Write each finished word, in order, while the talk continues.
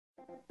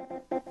Let's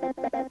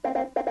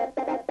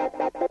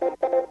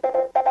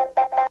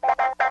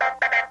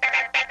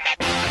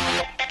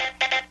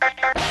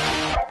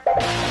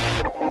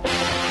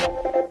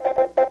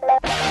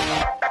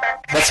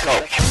go.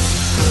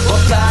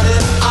 What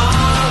planet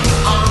are we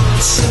on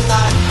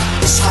tonight?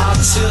 It's hard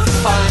to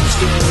find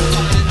you.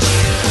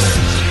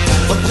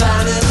 What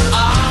planet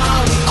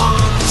are we on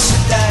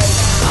today?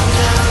 I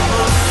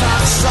never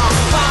felt so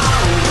far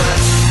away.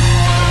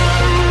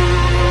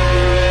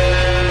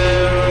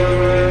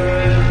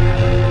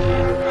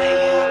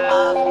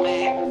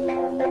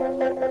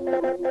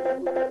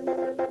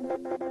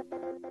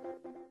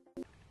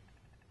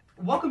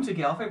 Welcome to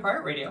Gallifrey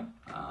Pirate Radio.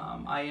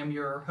 I am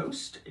your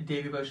host,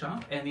 Davey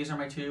Beauchamp, and these are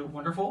my two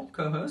wonderful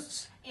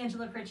co-hosts,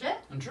 Angela Pritchett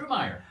and Drew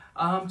Meyer.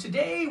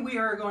 Today we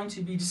are going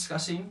to be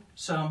discussing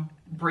some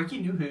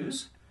breaking new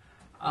Who's,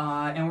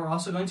 and we're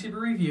also going to be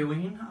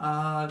reviewing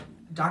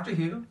Doctor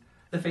Who,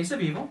 The Face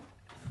of Evil.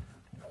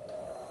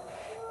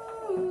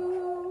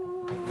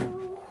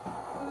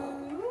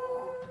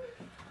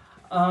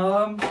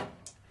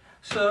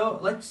 So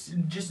let's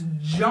just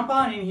jump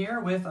on in here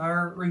with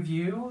our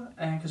review,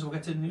 and because we'll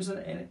get to the news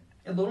a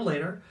little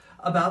later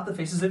about The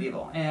Faces of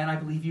Evil, and I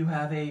believe you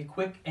have a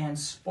quick and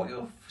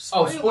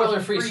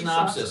spoiler-free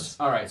synopsis.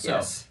 All right, so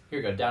yes. Here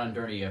we go, down and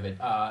dirty of it.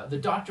 The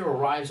Doctor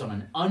arrives on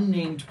an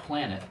unnamed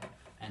planet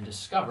and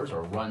discovers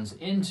or runs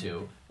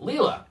into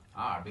Leela,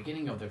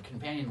 beginning of the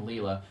companion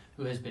Leela,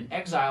 who has been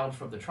exiled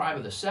from the tribe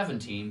of the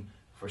 17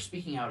 for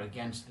speaking out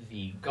against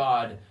the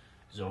god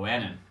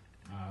Zoannon.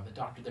 The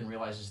Doctor then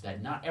realizes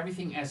that not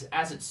everything as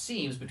it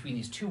seems between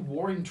these two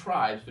warring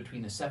tribes,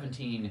 between the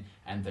 17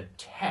 and the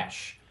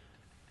Tesh,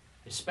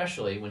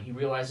 especially when he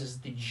realizes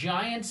the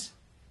giant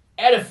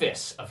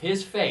edifice of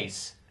his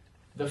face,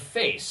 the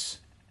face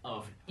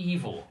of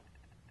evil.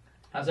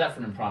 How's that for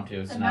an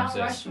impromptu synopsis? The Mount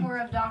Rushmore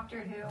of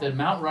Doctor Who. The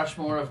Mount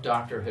Rushmore of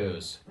Doctor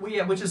Who's. Well,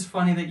 yeah, which is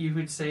funny that you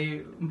would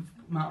say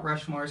Mount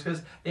Rushmore's,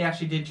 because they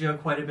actually did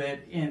joke quite a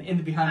bit in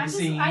the behind the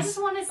scenes. I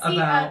just want to see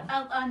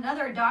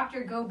another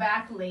Doctor go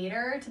back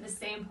later to the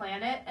same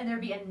planet, and there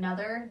be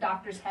another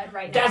Doctor's head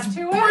right next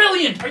to it. That's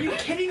brilliant! Are you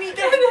kidding me?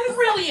 That's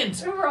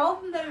brilliant! We're all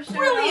from that show.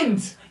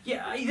 Brilliant!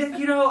 Yeah,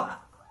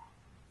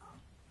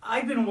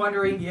 I've been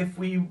wondering if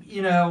we,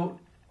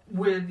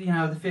 with, the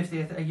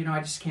 50th,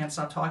 I just can't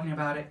stop talking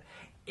about it,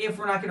 if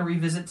we're not going to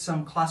revisit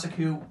some classic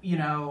Who,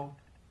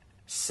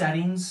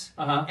 settings.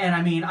 Uh-huh.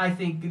 And I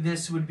think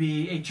this would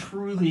be a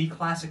truly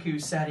classic Who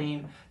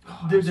setting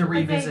to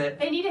revisit.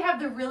 They need to have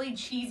the really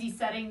cheesy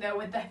setting, though,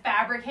 with the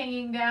fabric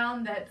hanging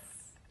down that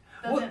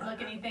doesn't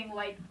look anything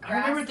like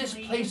grass. I remember this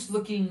place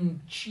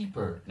looking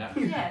cheaper. No.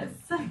 Yes.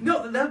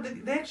 No,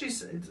 they actually,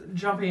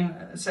 jumping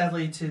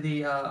sadly to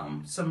the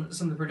some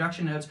of the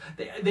production notes,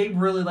 they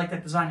really like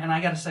that design, and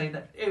I got to say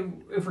that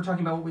if we're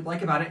talking about what we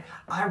like about it,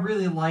 I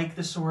really like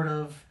the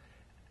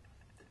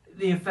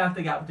effect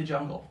they got with the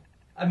jungle.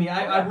 I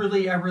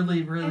really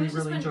enjoyed the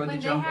jungle. When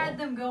they had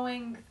them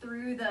going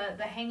through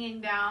the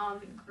hanging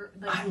down,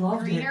 I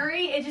loved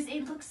greenery,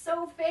 it looks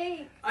so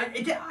fake.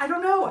 I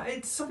don't know.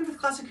 It's something with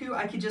classic Who.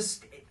 I could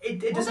just it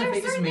doesn't there's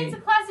phase certain me. things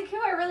of classic Who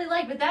I really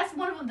like, but that's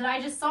one of them that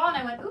I just saw and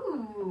I went,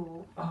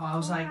 ooh. Oh, I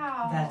was like,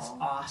 that's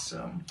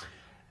awesome.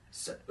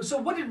 So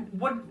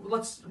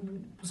let's,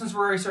 since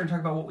we're already starting to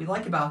talk about what we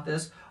like about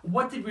this,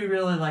 what did we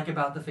really like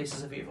about The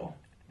Faces of Evil?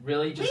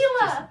 Really?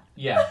 Leela!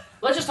 Yeah.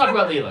 Let's just talk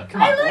about Leela.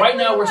 Come on. Right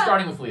now we're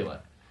starting with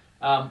Leela.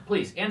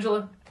 Please,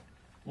 Angela.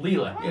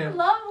 Leela. I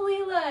love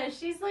Leela.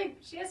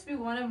 She has to be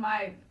one of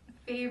my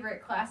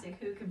favorite classic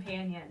Who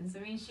companions.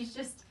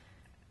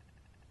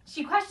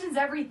 She questions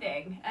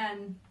everything,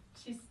 and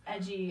she's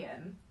edgy,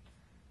 and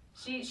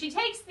she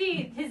takes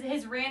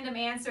his random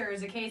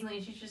answers occasionally,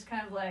 and she's just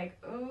kind of like,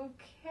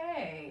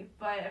 okay.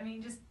 But,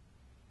 just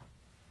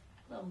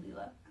love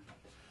Leela.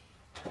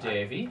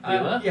 Davey,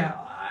 Leela? Yeah,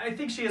 I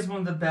think she is one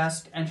of the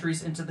best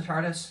entries into the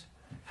TARDIS.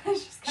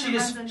 She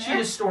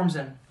just storms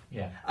in.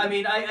 Yeah. I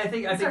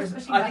think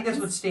that's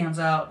what stands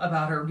out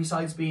about her,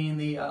 besides being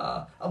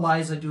the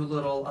Eliza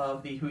Doolittle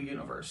of the Who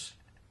universe.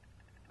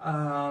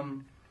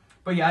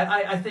 But yeah,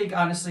 I think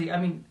honestly,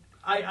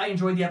 I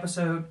enjoyed the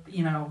episode.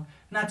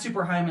 Not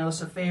super high on my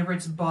list of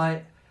favorites,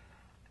 but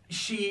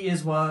she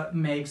is what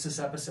makes this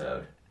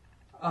episode.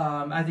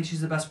 I think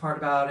she's the best part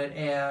about it,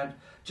 and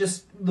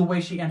just the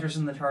way she enters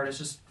in the TARDIS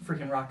just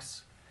freaking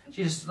rocks.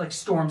 She just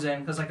storms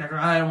in because I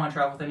don't want to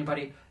travel with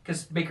anybody,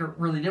 because Baker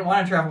really didn't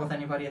want to travel with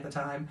anybody at the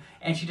time,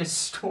 and she just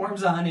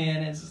storms on in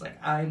and it's just like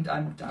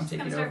I'm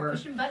taking over.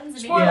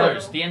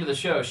 Spoilers. The end of the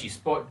show, she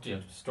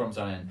storms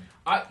on in.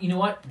 You know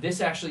what?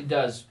 This actually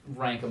does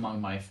rank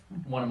among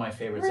one of my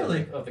favorites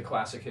of the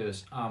classic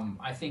Who's.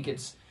 I think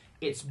it's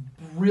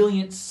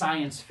brilliant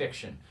science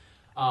fiction.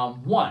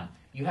 One,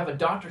 you have a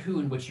Doctor Who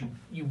in which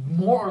you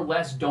more or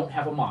less don't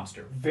have a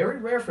monster. Very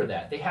rare for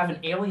that. They have an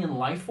alien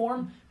life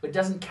form, but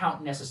doesn't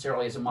count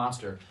necessarily as a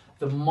monster.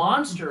 The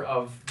monster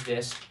of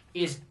this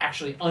is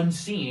actually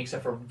unseen,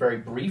 except for very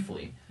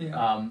briefly.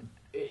 Yeah.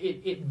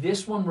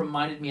 This one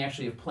reminded me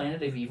actually of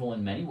Planet of Evil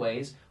in many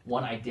ways.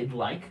 One, I did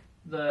like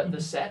the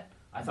set.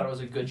 I thought it was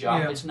a good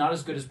job. Yeah. It's not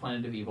as good as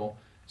Planet of Evil.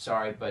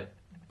 Sorry, but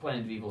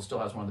Planet of Evil still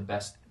has one of the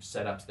best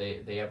setups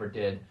they ever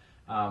did.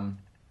 And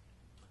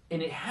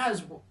it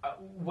has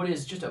what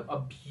is just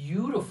a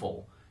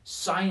beautiful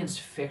science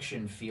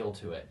fiction feel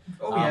to it.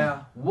 Oh,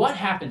 yeah. What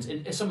happens,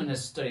 and as someone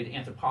has studied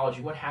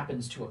anthropology, what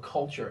happens to a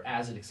culture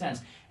as it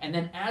extends? And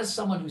then as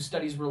someone who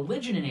studies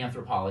religion in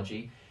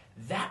anthropology,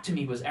 that to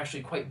me was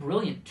actually quite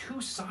brilliant.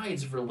 Two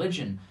sides of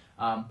religion,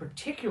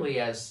 particularly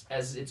as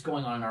it's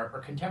going on in our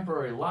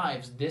contemporary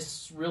lives,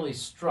 this really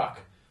struck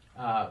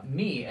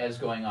me as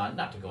going on,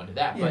 not to go into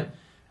that, Yeah.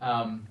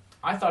 but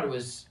I thought it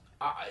was,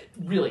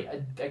 really,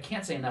 I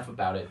can't say enough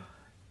about it.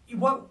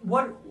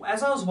 What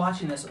as I was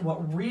watching this,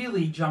 what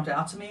really jumped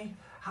out to me,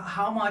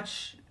 how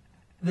much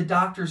the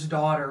doctor's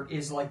daughter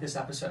is like this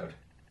episode.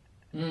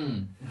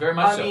 Very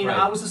much so, right.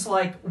 I was just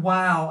like,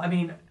 wow. I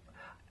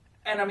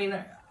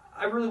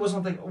really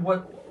wasn't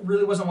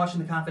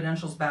watching the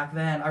Confidentials back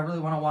then. I really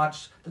want to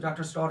watch the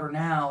Doctor's Daughter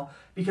now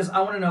because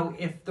I want to know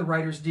if the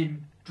writers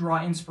did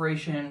draw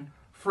inspiration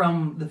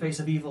from The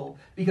Face of Evil,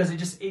 because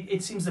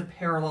it seems to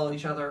parallel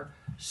each other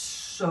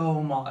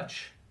so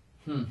much.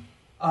 You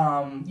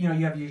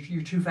have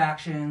your two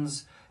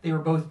factions. They were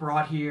both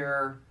brought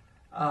here,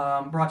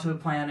 brought to a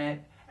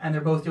planet, and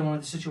they're both dealing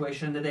with a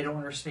situation that they don't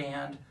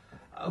understand.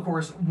 Of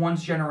course,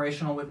 one's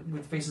generational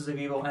with Faces of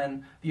Evil,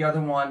 and the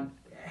other one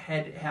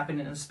had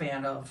happened in a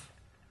span of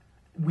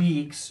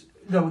weeks,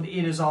 though it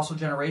is also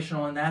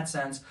generational in that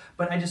sense.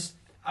 But I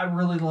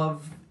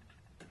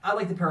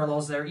like the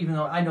parallels there, even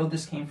though I know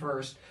this came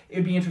first.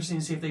 It'd be interesting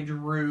to see if they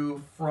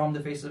drew from The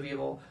Face of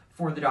Evil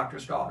for the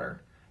Doctor's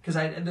Daughter, because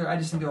I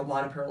just think there are a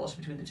lot of parallels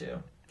between the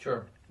two.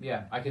 Sure.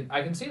 Yeah, I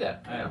can see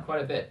that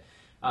quite a bit.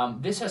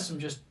 This has some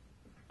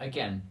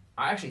again,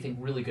 I actually think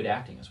really good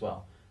acting as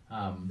well.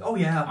 Oh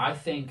yeah. I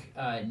think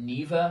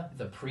Neva,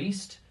 the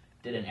priest,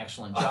 did an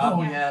excellent job.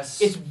 Oh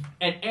yes.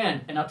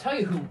 And I'll tell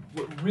you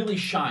what really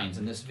shines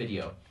in this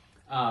video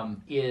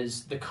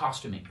is the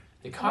costuming.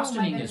 The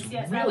costuming is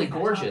really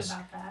gorgeous.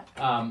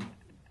 I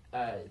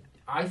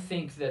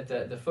think that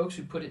the folks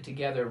who put it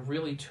together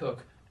really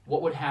took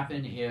what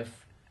happens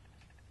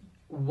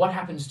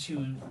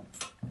to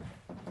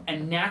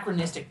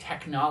anachronistic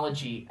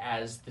technology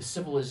as the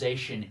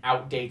civilization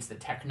outdates the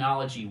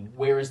technology.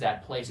 Where is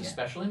that place,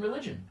 especially in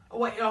religion?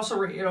 Well, it also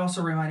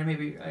reminded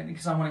me,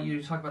 because I wanted you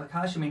to talk about the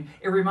costuming.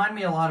 It reminded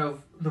me a lot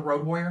of the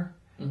Road Warrior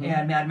and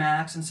Mad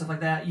Max and stuff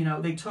like that.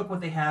 They took what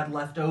they had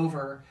left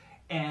over,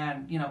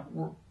 and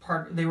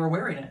they were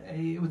wearing it.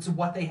 It was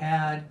what they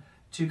had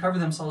to cover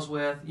themselves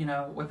with.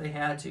 What they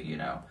had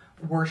to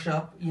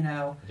worship.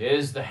 It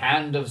is the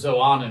hand of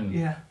Zoanon.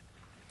 Yeah.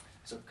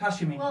 So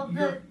costuming. Well,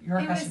 you're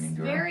a costuming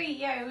girl.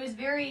 It was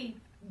very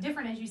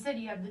different. As you said,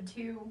 you have the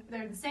two.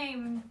 They're the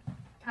same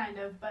kind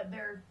of, but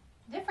they're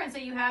different. So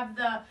you have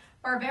the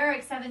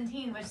barbaric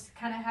 17, which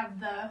kind of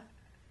have the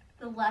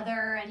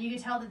leather, and you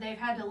can tell that they've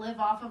had to live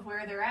off of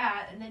where they're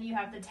at. And then you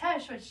have the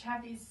Tesh, which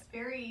have these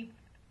very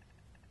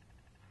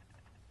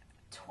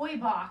toy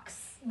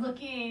box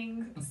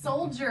looking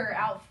soldier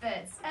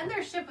outfits, and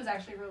their ship was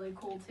actually really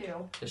cool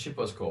too. The ship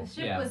was cool.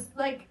 The ship was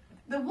like,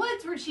 the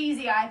woods were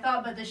cheesy, I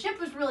thought, but the ship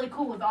was really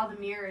cool with all the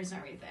mirrors and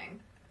everything.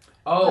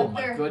 Oh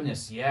my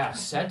goodness, yeah,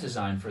 set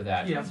design for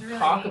that. Yeah. Really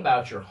Talk neat.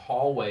 about your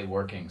hallway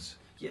workings.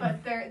 Yeah.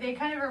 But they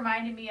kind of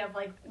reminded me of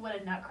like what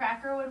a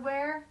Nutcracker would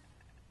wear.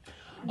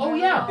 Oh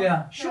yeah,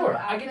 Yeah. sure.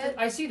 Outfit.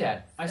 I see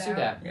that. I see So-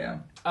 that.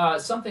 Yeah.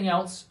 Something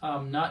else,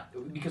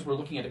 not because we're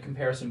looking at a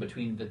comparison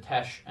between the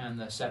Tesh and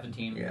the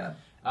 17. Yeah.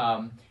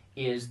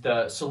 Is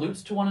the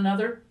salutes to one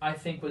another. I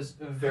think was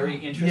very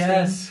interesting.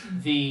 Yes.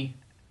 The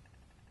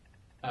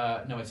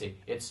no, let's see.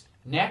 It's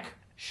neck,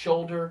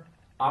 shoulder,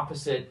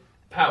 opposite,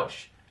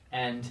 pouch,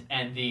 and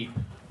the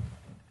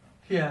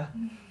Yeah.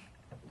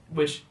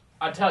 which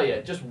I tell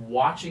you, just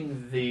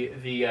watching the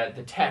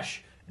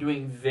Tesh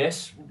doing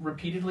this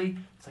repeatedly,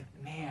 it's like,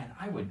 man,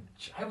 I would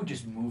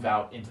just move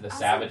out into the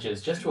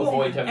savages just to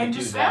avoid having to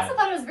do I that. also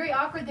thought it was very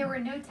awkward there were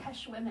no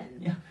Tesh women.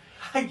 Yeah.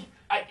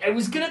 I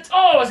was gonna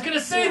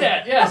say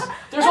that. Yes,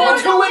 there's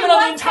only two women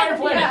on the entire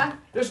planet. Yeah.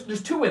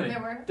 There's two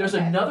women. There's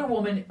another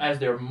woman as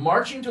they're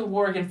marching to the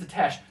war against the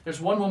Tesh.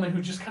 There's one woman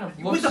who just kind of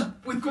looks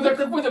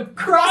with a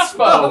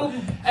crossbow,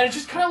 and it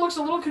just kind of looks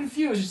a little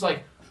confused. She's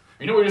like,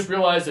 we just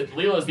realized that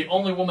Leela is the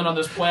only woman on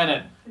this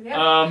planet.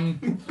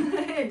 Yep.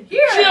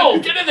 Here, Jill,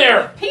 get in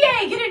there.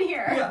 PA, get in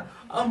here. Yeah.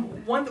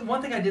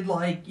 One thing I did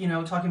like,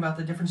 talking about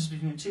the differences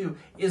between the two,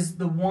 is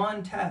the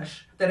one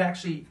Tesh that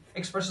actually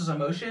expresses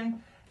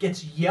emotion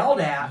gets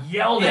yelled at.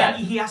 And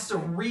he has to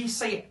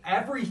re-say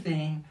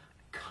everything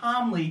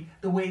calmly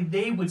the way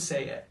they would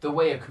say it. The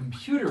way a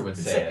computer would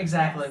say it.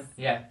 Exactly.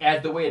 Yeah,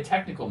 as the way a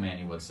technical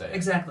man would say it.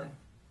 Exactly.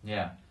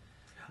 Yeah.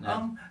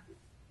 No.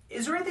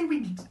 Is there anything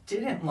we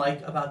didn't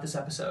like about this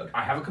episode?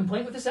 I have a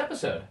complaint with this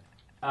episode,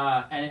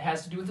 and it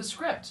has to do with the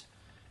script.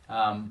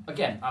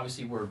 Again,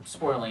 obviously we're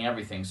spoiling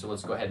everything, so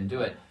let's go ahead and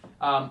do it.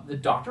 The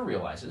Doctor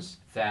realizes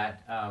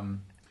that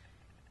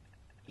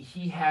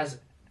he has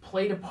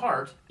played a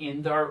part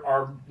in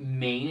our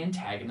main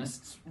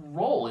antagonist's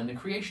role in the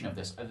creation of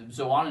this,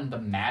 Zoanon, the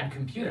mad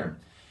computer.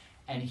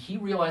 and he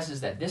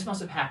realizes that this must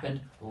have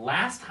happened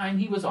last time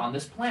he was on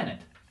this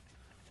planet.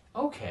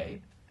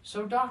 Okay,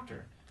 so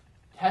Doctor,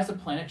 has the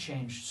planet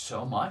changed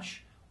so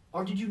much?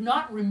 Or did you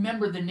not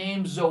remember the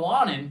name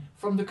Zoanin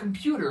from the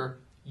computer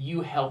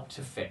you helped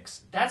to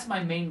fix? That's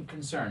my main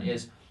concern,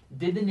 is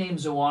did the name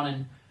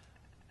Zoanin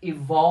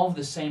evolve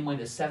the same way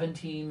the Seven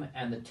Team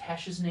and the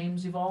Tesh's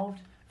names evolved,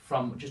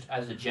 from just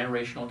as a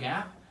generational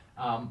gap?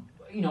 I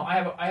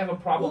have a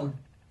problem.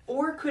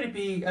 Or could it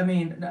be, I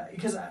mean,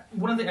 because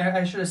one of the,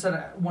 I should have said,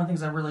 one of the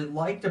things I really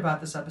liked about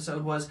this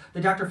episode was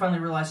the Doctor finally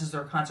realizes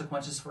there are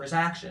consequences for his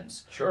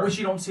actions. Sure. Which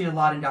you don't see a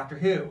lot in Doctor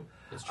Who.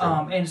 It's true.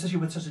 And especially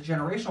with such a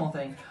generational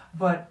thing.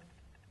 But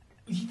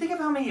if you think of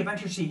how many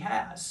adventures he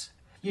has,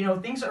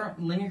 things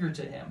aren't linear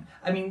to him.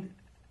 I mean,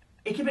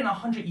 it could have been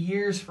 100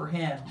 years for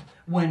him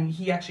when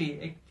he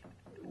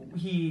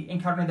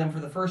encountered them for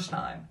the first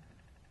time.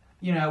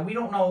 We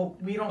don't know.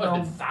 We don't know.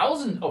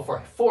 1,000. Oh, for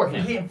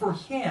him. For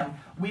him,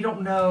 we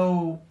don't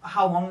know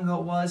how long ago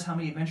it was, how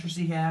many adventures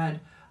he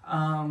had.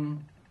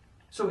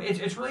 So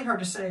it's really hard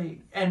to say.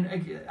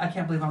 And I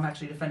can't believe I'm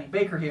actually defending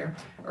Baker here,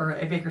 or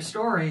a Baker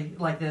story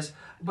like this.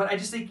 But I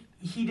just think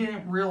he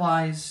didn't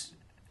realize.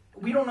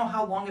 We don't know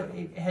how long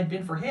it had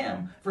been for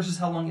him versus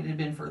how long it had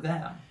been for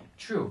them.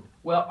 True.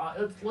 Well,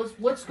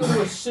 let's go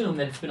to assume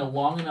that it's been a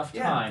long enough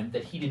time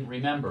that he didn't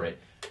remember it,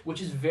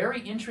 which is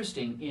very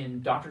interesting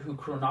in Doctor Who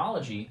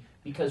chronology,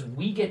 because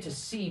we get to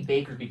see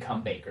Baker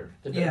become Baker,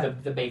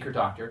 the Baker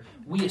Doctor.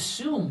 We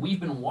assume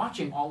we've been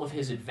watching all of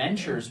his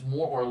adventures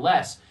more or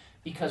less,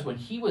 because when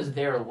he was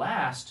there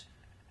last,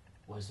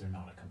 was there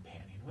not a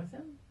companion with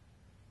him?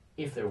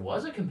 If there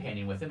was a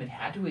companion with him, it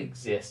had to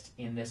exist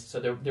in this. So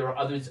there were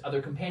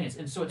other companions,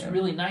 and so it's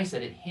really nice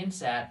that it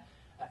hints at.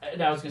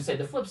 And I was going to say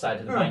the flip side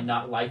to my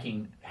not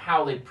liking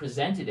how they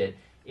presented it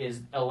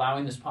is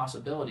allowing this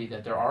possibility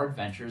that there are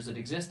adventures that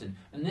existed.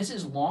 And this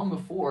is long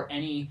before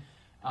any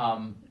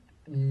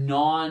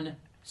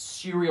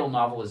non-serial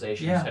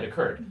novelizations had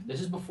occurred. This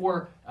is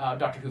before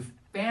Doctor Who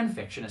fan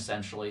fiction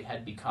essentially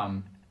had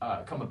come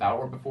about,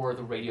 or before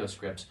the radio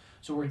scripts.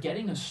 So we're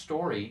getting a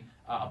story,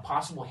 a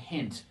possible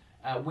hint.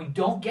 We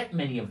don't get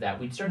many of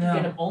that. We start to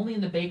get them only in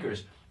the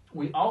Bakers.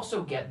 We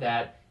also get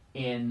that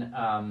in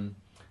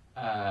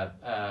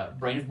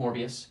Brain of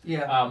Morbius,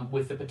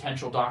 with the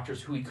potential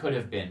doctors who he could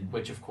have been,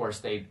 which of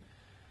course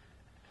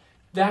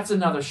that's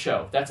another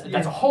show. That's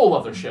a whole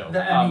other show.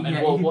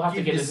 We'll have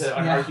to get into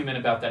an argument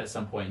about that at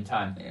some point in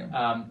time.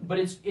 Yeah. But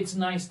it's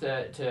nice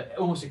to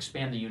almost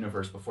expand the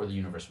universe before the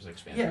universe was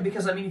expanded. Yeah,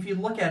 because I mean, if you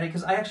look at it,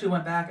 because I actually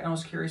went back and I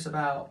was curious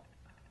about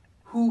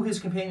who his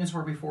companions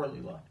were before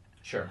Leela.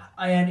 Sure.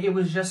 And it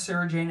was just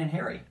Sarah Jane and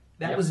Harry.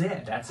 That was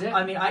it. That's it.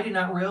 I mean, I did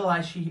not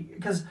realize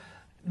because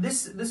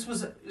this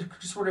was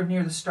sort of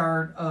near the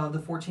start of the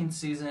 14th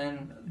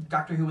season.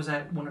 Doctor Who was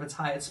at one of its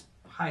highest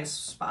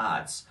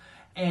spots,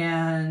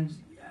 and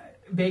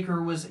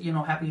Baker was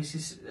happy to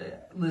see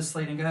Liz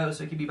Sladen go,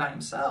 so he could be by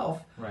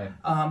himself. Right.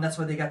 That's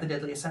why they got the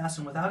Deadly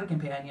Assassin without a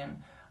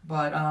companion.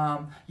 But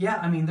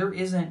I mean, there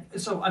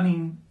isn't. So I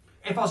mean,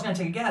 if I was going to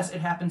take a guess,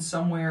 it happened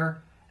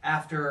somewhere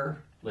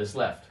after Liz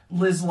left,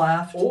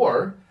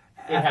 or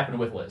it happened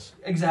with Liz.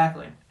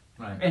 Exactly.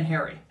 Right. And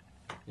Harry.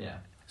 Yeah.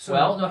 So,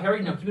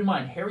 Harry. No, keep in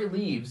mind, Harry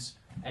leaves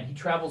and he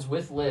travels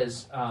with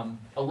Liz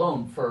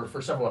alone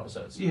for several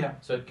episodes. Yeah.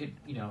 So it could,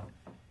 poor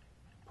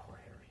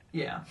Harry.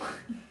 Yeah.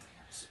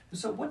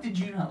 So what did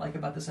you not like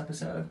about this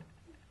episode?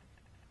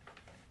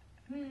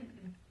 Well,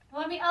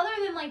 I mean, other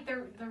than like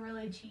the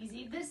really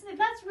cheesy,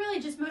 that's really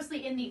just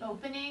mostly in the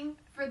opening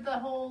for the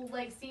whole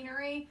like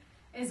scenery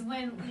is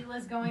when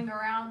Leela's going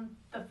around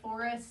the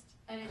forest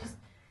and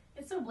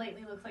it so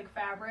blatantly looks like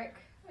fabric.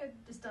 It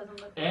just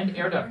doesn't look. And like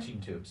air ducting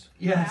tubes.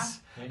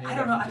 Yes. Yeah. I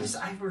don't know. I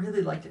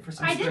really liked it for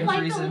some strange reason. I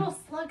did like the little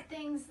slug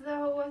things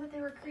though. I thought they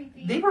were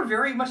creepy. They were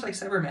very much like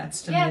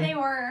cybernets to me. Yeah, they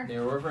were. They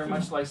were very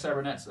much like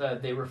cybernets.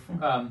 They were,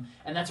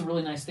 and that's a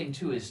really nice thing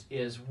too.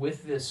 Is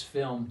with this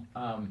film,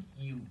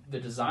 the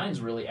design's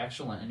really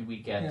excellent, and we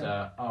get.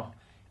 Now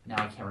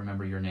I can't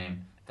remember your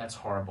name. That's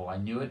horrible. I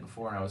knew it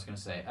before, and I was going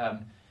to say.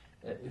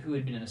 Who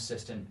had been an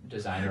assistant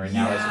designer and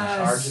now is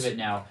in charge of it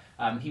now.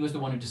 He was the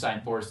one who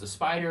designed Boris the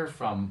Spider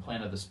from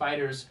Planet of the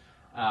Spiders.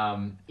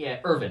 Mark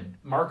Irvin.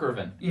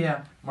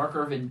 Yeah. Mark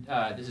Irvin,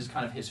 this is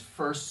kind of his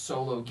first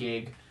solo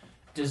gig,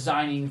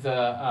 designing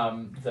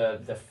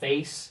the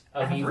face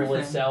of Evil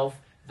itself,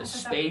 the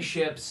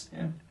spaceships,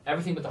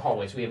 everything but the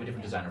hallways. We have a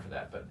different designer for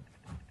that, but...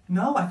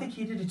 No, I think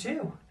he did it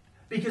too.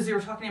 Because they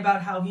were talking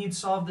about how he'd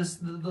solved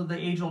the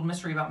age-old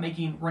mystery about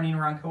making running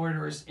around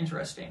corridors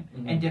interesting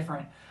and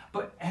different.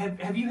 But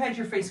have you had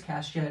your face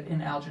cast yet in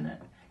Alginate?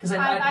 Because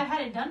I've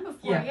had it done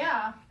before,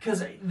 yeah.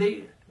 Because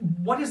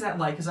what is that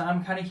like? Because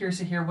I'm kind of curious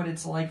to hear what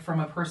it's like from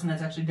a person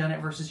that's actually done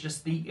it versus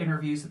just the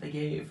interviews that they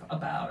gave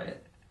about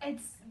it.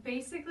 It's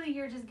basically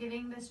you're just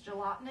getting this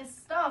gelatinous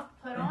stuff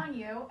put on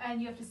you,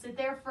 and you have to sit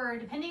there for,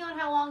 depending on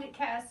how long it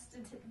casts,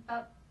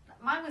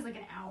 mine was like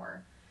an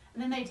hour.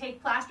 And then they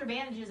take plaster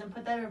bandages and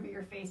put that over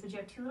your face, but you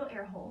have 2 little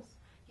air holes.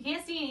 You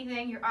can't see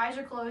anything. Your eyes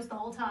are closed the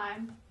whole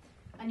time.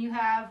 And you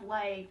have,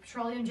 like,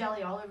 petroleum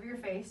jelly all over your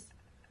face.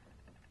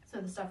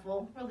 so the stuff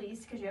will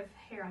release because you have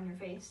hair on your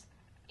face.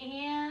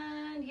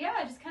 And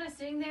yeah, just kind of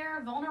sitting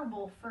there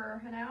vulnerable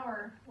for an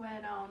hour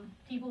when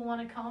people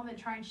want to come and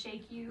try and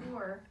shake you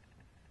or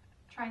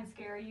try and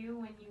scare you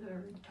when you are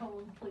in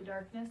total complete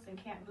darkness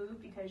and can't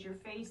move because your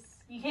face,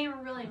 you can't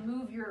even really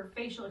move your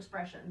facial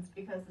expressions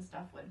because the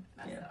stuff would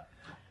mess up.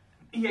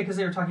 Yeah, because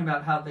they were talking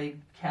about how they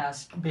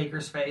cast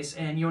Baker's face,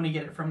 and you only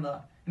get it from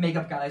the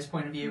makeup guy's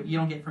point of view. You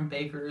don't get it from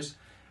Baker's.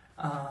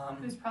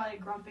 Who's probably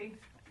grumpy.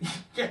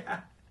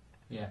 Yeah.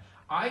 Yeah.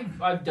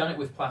 I've done it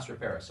with plaster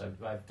Paris.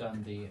 I've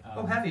done the.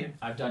 Oh, have you?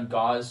 I've done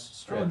gauze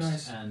strips,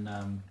 nice. and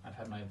I've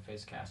had my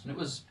face cast, and it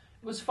was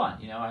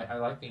fun. You know, I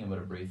like being able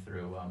to breathe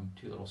through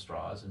 2 little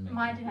straws and.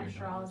 Mine didn't have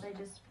straws. I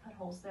just put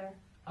holes there.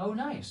 Oh,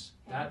 nice.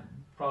 Yeah. That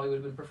probably would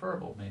have been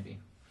preferable, maybe,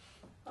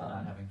 to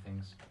not having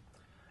things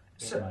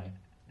in my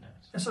nose.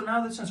 So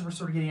now that since we're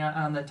sort of getting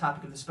on the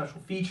topic of the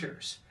special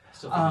features. I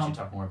still think we should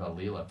talk more about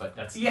Leela, but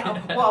that's...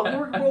 Yeah, well,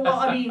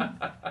 I mean,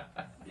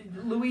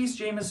 Louise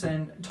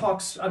Jameson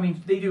talks, I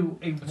mean, they do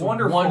a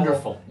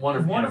wonderful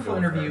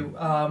interview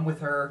with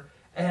her.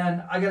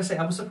 And I gotta say,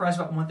 I was surprised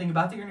about one thing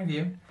about the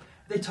interview.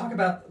 They talk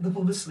about the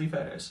publicity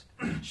photos.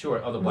 Sure,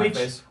 the which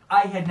blackface.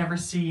 I had never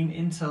seen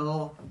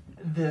until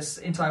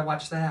I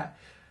watched that.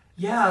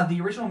 Yeah,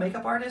 the original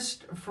makeup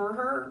artist for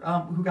her,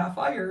 who got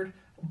fired,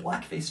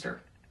 blackfaced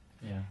her.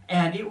 Yeah.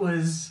 And it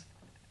was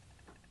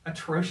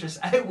atrocious.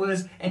 It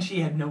was, and she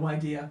had no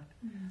idea.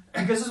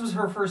 Because this was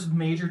her first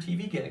major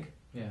TV gig.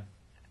 Yeah.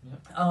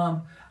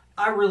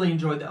 I really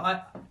enjoyed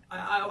that.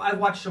 I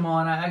watched them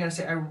on. I gotta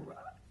say,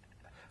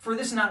 for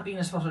this not being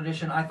a special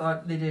edition, I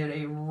thought they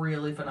did a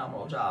really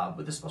phenomenal job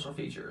with the special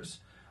features.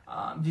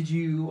 Did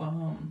you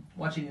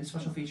watch any of the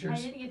special features?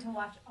 I didn't get to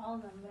watch all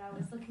of them, but I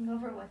was looking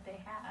over what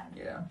they had.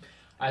 Yeah.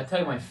 I tell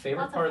you, my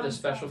favorite Lots of part of the fun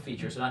special stuff.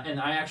 features, and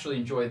I actually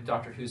enjoy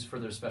Doctor Who's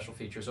further special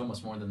features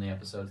almost more than the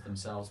episodes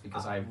themselves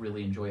because I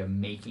really enjoy a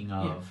making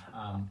of.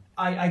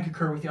 I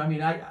concur with you. I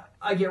mean,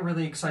 I get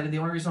really excited. The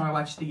only reason I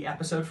watched the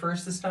episode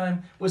first this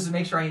time was to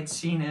make sure I had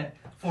seen it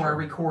for a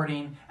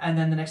recording, and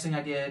then the next thing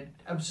I did,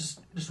 I was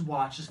just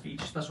watch the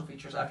special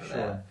features after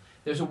that.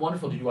 There's a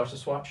wonderful. Did you watch the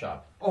Swap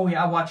Shop? Oh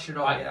yeah, I watched it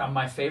all.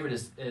 My favorite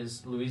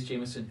is Louise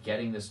Jameson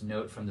getting this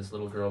note from this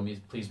little girl.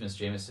 Please, Miss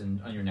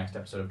Jameson, on your next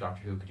episode of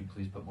Doctor Who, could you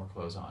please put more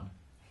clothes on?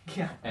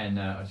 Yeah. And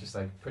it was just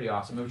like pretty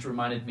awesome, which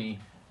reminded me,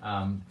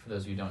 for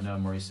those of you who don't know,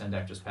 Maurice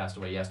Sendak just passed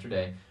away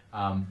yesterday.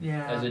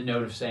 As a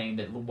note of saying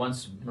that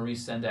once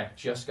Maurice Sendak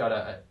just got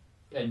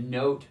a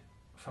note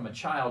from a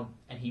child,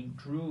 and he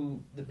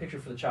drew the picture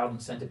for the child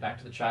and sent it back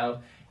to the child,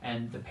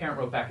 and the parent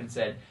wrote back and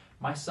said,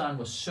 "My son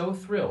was so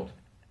thrilled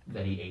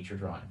that he ate your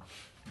drawing."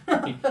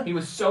 he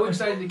was so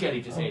excited to get it,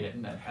 he just ate it.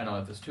 And I don't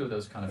know, there's 2 of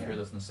those kind of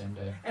fearless in the same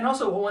day. And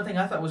also, one thing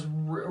I thought was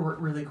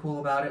really cool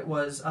about it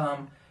was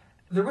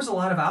there was a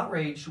lot of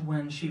outrage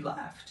when she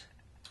left.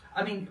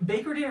 I mean,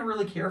 Baker didn't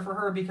really care for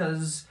her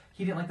because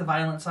he didn't like the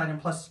violent side, and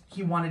plus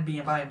he wanted to be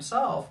by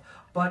himself.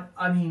 But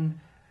I mean,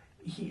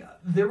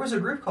 there was a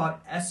group called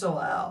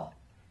SOL,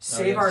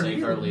 Save Our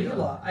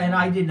Leela, and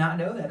I did not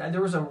know that.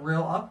 There was a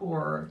real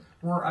uproar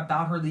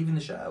about her leaving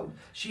the show.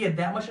 She had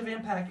that much of an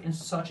impact in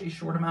such a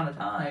short amount of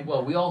time.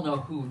 Well, we all know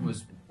who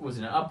was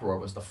in an uproar. It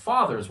was the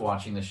fathers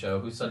watching the show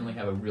who suddenly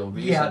have a real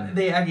reason.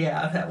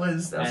 Yeah, that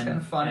was kind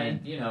of funny.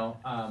 And you know,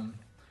 I'm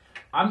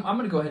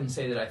going to go ahead and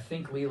say that I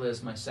think Leela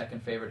is my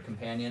second favorite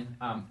companion,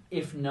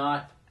 if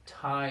not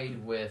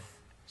tied with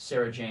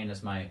Sarah Jane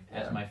as my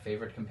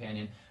favorite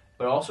companion.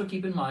 But also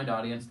keep in mind,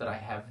 audience, that I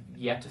have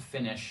yet to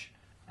finish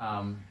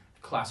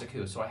Classic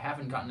Who, so I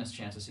haven't gotten this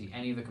chance to see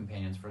any of the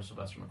companions for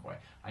Sylvester McCoy.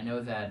 I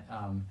know that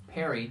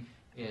Perry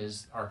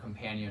is our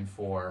companion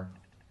for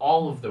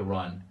all of the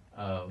run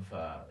of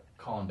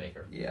Colin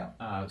Baker. Yeah.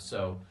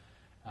 So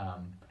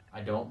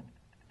I don't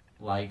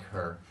like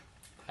her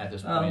at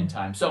this point in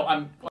time. So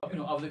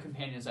of the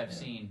companions I've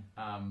seen.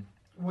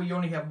 Well, you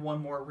only have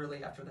one more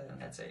really after that, and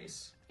that's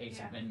Ace.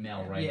 Ace and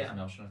Mel, right? Yeah.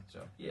 Mel Schnook,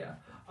 so. Yeah.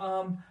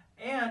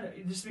 And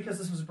just because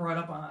this was brought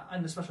up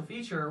on the special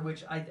feature,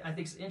 which I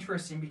think is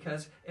interesting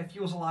because it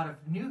fuels a lot of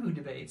NUWHO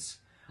debates.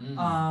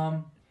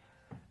 The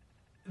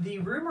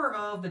rumor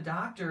of the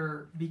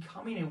Doctor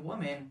becoming a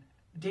woman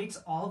dates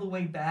all the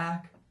way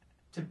back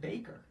to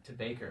Baker.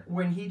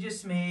 When he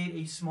just made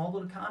a small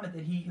little comment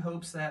that he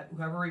hopes that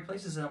whoever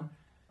replaces him,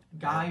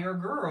 guy or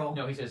girl...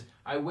 No, he says,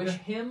 I wish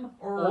him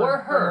or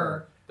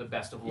her the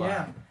best of luck.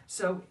 Yeah.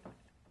 So...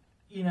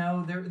 You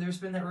know, there's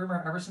been that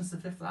rumor ever since the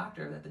 5th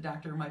Doctor that the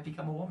Doctor might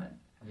become a woman.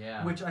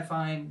 Yeah. Which I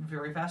find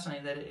very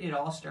fascinating, that it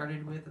all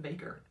started with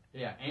Baker.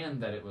 Yeah,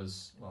 and that it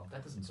was, well,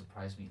 that doesn't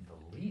surprise me in the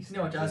least.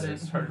 No, it doesn't. It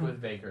started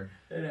with Baker.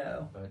 I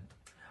know.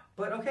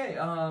 But okay,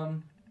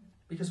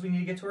 because we need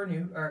to get to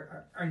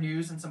our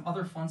news and some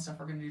other fun stuff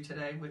we're going to do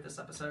today with this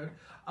episode.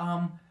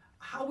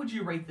 How would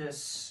you rate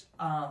this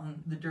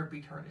on the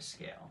Derpy TARDIS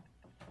scale?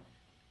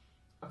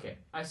 Okay,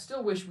 I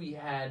still wish we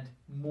had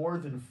more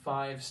than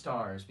 5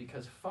 stars,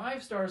 because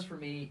 5 stars for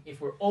me, if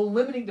we're all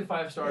limiting to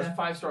 5 stars,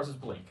 5 stars is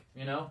Blink,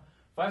 you know?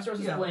 5 stars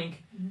is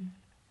Blink,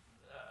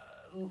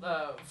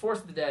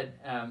 Force of the Dead,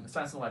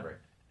 Silence in the Library.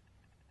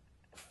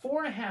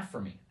 4.5 for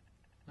me.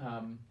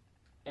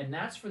 And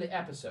that's for the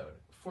episode.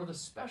 For the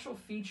special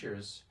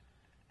features,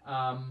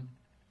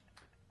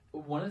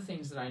 one of the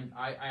things that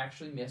I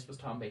actually missed was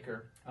Tom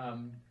Baker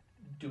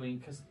doing,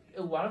 because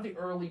a lot of the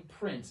early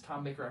prints,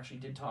 Tom Baker actually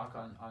did talk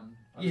on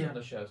some of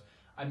the shows.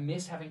 I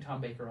miss having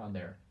Tom Baker on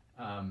there.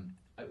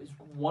 It was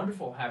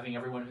wonderful having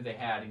everyone who they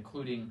had,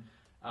 including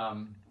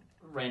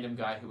random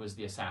guy who was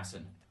the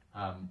assassin,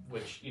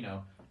 which, you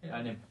know,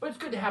 but it's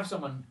good to have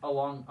someone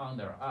along on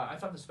there. I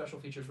thought the special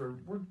features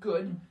were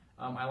good.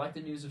 I like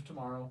the News of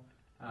Tomorrow.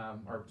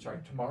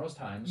 Tomorrow's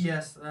Times.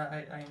 Yes,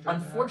 I enjoyed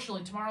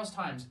Unfortunately, Tomorrow's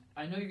Times,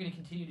 I know you're going to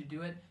continue to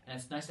do it, and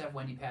it's nice to have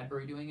Wendy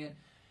Padbury doing it.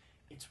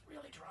 It's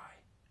really dry.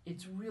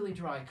 It's really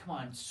dry. Come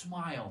on,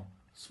 smile.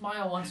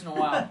 Smile once in a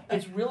while.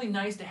 It's really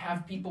nice to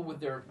have people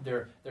with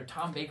their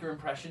Tom Baker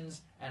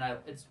impressions, and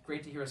it's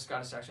great to hear a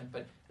Scottish accent,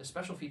 but the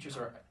special features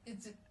are,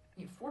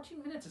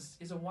 14 minutes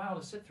is a while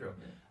to sit through.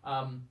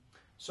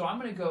 So I'm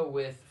going to go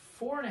with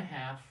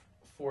 4.5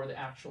 for the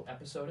actual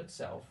episode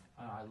itself.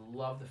 I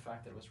love the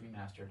fact that it was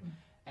remastered.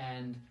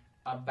 And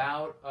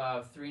about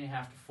 3.5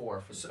 to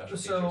 4 for the special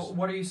features. So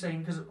what are you saying?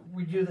 Because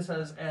we do this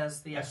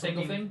as the a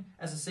single thing?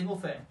 As a single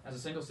thing. As a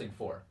single thing,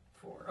 4.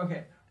 4.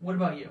 Okay. What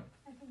about you?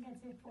 I think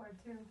I'd say 4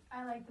 too.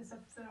 I like this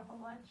episode a whole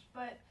bunch,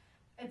 but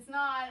it's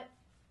not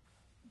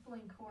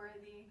Blink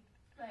worthy,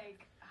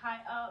 like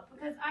high up,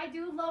 because I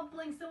do love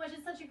Blink so much.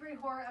 It's such a great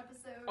horror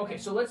episode. Okay,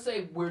 so let's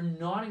say we're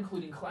not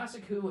including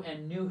Classic Who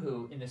and New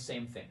Who in the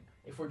same thing.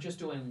 If we're just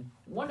doing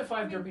 1 to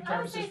 5 derpy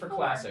TARDISes for 4.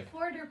 Classic.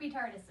 4 derpy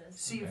TARDISes.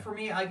 See, for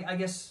me, I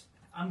guess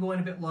I'm going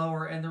a bit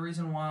lower, and the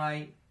reason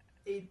why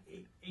it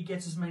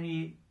gets as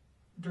many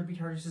derpy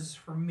TARDISes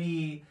for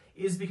me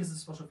is because of the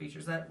special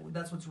features.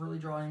 That's what's really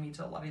drawing me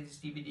to a lot of these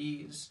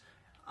DVDs,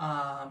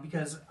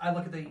 because I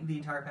look at the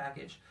entire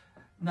package.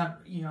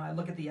 I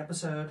look at the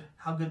episode,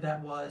 how good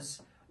that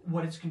was,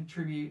 what it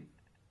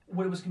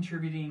was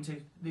contributing to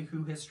the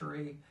Who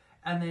history,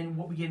 and then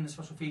what we get in the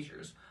special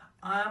features.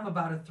 I'm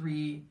about a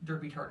 3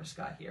 derpy TARDIS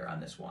guy here on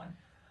this one.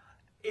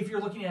 If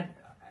you're looking at,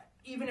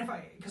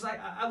 because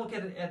I look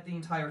at it at the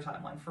entire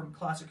timeline from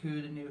Classic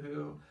Who to New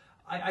Who,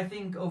 I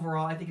think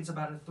overall it's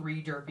about a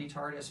 3 derpy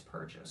TARDIS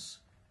purchase.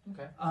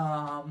 Okay.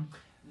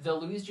 The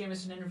Louise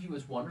Jameson interview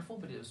was wonderful,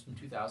 but it was from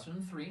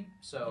 2003,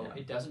 so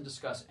it doesn't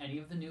discuss any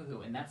of the New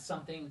Who, and that's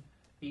something,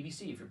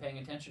 BBC, if you're paying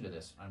attention to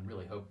this, I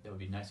really hope that would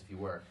be nice if you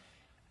were.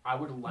 I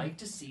would like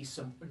to see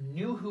some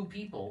New Who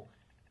people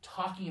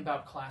talking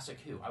about Classic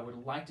Who. I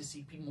would like to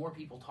see more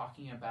people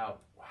talking about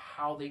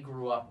how they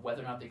grew up,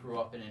 whether or not they grew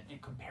up in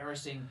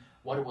comparison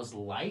what it was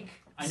like.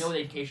 I know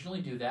they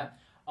occasionally do that.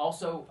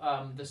 Also,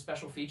 the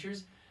special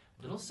features,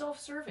 a little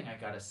self-serving, I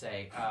gotta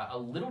say. A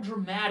little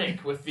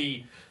dramatic with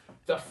the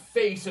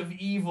face of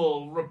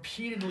evil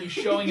repeatedly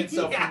showing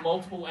itself from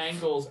multiple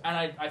angles. And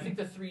I think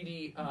the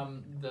 3D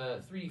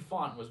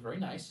font was very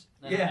nice.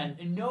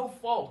 And no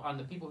fault on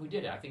the people who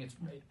did it. I think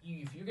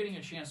if you're getting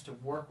a chance to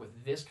work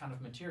with this kind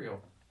of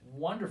material,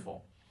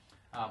 wonderful.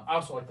 I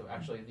also like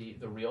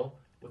the reel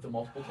with the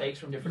multiple takes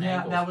from different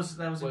angles.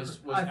 That was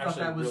I thought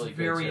that was really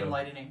very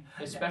enlightening.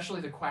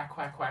 Especially the quack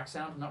quack quack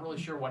sound. I'm not really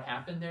sure what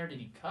happened there. Did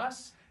he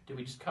cuss? Did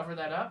we just cover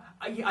that up?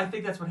 I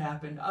think that's what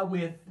happened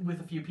with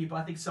a few people.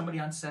 I think somebody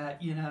on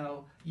set,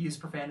 used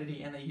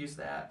profanity and they used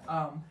that.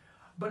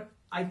 But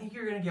I think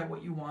you're going to get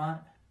what you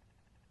want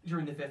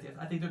during the 50th.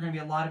 I think there's going to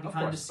be a lot of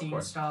behind the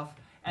scenes stuff,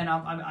 and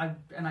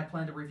I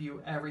plan to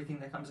review everything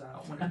that comes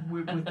out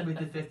with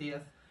the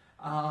 50th.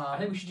 I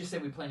think we should just say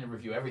we plan to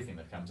review everything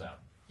that comes out.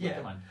 Yeah,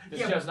 come on.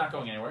 This show's not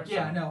going anywhere.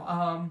 Yeah,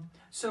 no.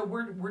 So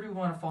where do we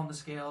want to fall on the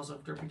scales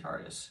of derpy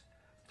TARDIS?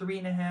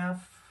 3.5,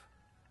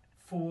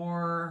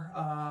 4.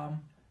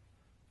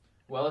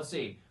 Well, let's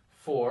see.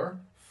 4,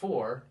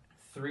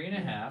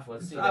 3.5.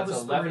 Let's see. That's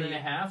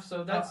 11.5.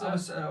 So that's I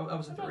was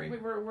a 3.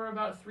 We're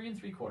about 3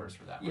 3/4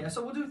 for that one. Yeah,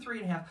 so we'll do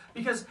 3.5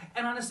 because,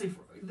 and honestly,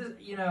 the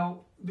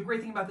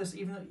great thing about this,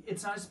 even though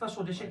it's not a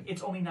special edition,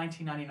 it's only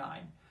 $19.99.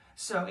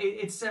 So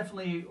it's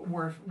definitely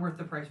worth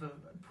the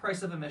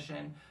price of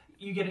admission.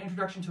 You get an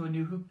introduction to a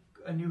New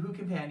Who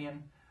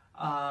companion,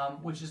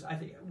 which I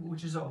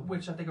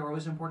think are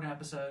always important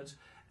episodes.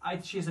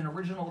 She has an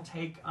original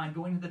take on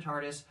going to the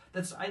TARDIS.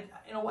 That's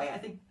in a way I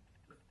think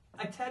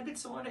a tad bit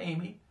similar to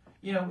Amy.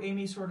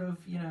 Amy sort of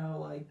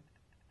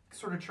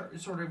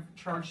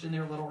charged in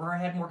there a little, or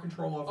had more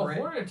control over it.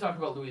 If we're going to talk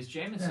about Louise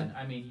Jameson,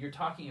 I mean, you're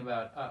talking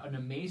about an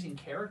amazing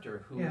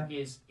character who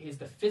is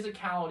the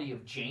physicality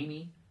of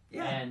Jamie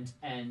and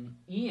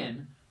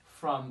Ian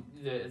from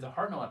the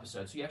Hartnell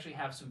episode. So you actually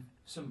have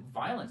some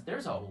violence.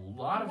 There's a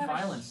lot of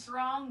violence. A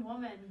strong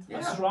woman. Yeah.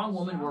 A strong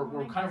woman.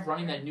 We're kind of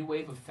running that new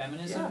wave of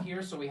feminism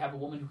here, so we have a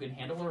woman who can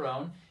handle her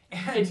own,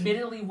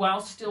 admittedly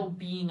while still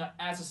being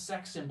as a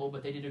sex symbol,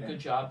 but they did a good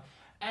job.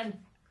 And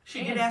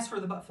she did ask for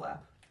the butt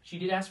flap. She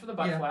did ask for the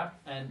butt flap,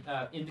 and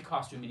in the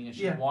costume, meaning that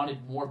she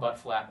wanted more butt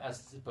flap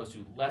as opposed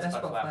to less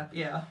butt flap.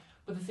 Yeah.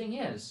 But the thing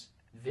is,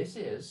 this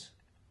is,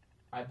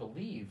 I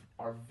believe,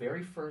 our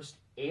very first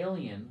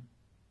alien,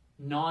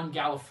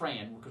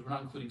 non-Gallifreyan, because we're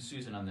not including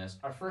Susan on this,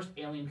 our first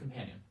alien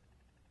companion.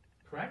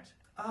 Correct?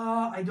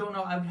 I don't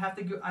know. I would have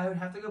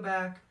to go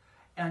back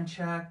and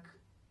check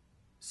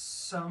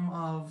some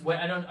of. Wait,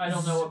 I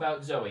don't know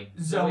about Zoe.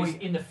 Zoe- Zoe's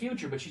in the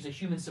future, but she's a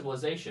human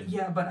civilization.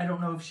 Yeah, but I don't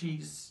know if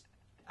she's.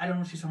 I don't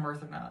know if she's from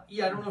Earth or not.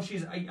 Yeah, I don't know if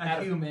she's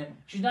a human.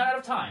 She's not out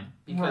of time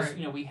because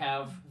Right. we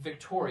have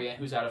Victoria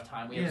who's out of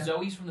time. We have Yeah.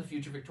 Zoe's from the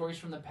future, Victoria's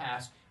from the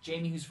past,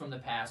 Jamie who's from the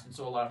past, and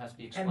so a lot of it has to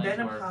be And explained Ben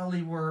to and her.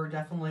 Polly were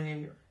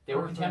definitely. They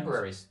were Earthlings.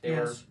 contemporaries.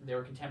 Yes. They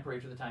were contemporary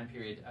to the time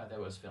period that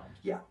was filmed.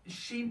 Yeah,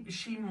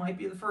 she might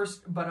be the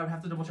first, but I would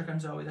have to double check on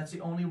Zoe. That's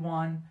the only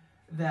one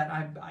that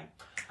I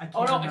can't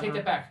Oh no, remember. I take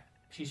that back.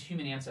 She's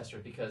human ancestor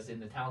because in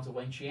the Talons of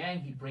Wang Chiang,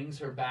 he brings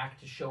her back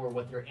to show her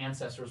what their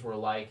ancestors were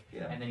like,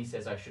 Yeah. and then he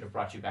says, "I should have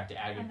brought you back to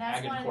And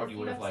that's one Agincourt. of You the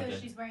would few have liked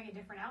episodes it." she's wearing a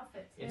different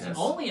outfit. Too. It's Yes.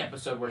 the only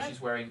episode where she's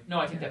wearing. No,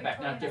 I take that back.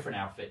 Not a Victoria. different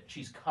outfit.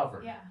 She's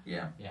covered. Yeah.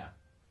 Yeah, Yeah.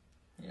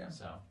 yeah,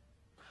 So.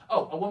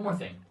 Oh, one more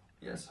thing.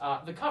 yes.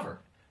 The cover.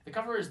 The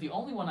cover is the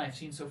only one I've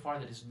seen so far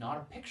that is not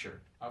a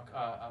picture,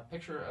 a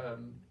picture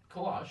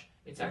collage.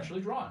 It's Yeah.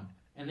 actually drawn,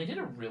 and they did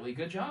a really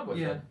good job with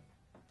Yeah. it.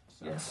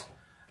 So. Yes.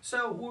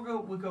 So we'll go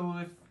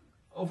with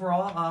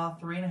overall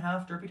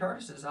 3.5 Derpy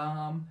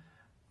TARDISes.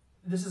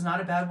 This is not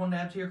a bad one to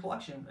add to your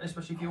collection,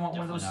 especially if you want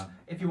one of those. Definitely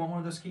If you want one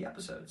of those key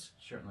episodes.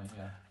 Certainly,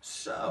 yeah.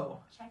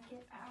 So Check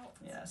it out.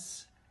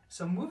 yes.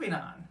 So moving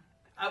on.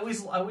 I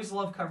always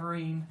love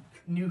covering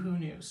NUWHO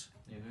news.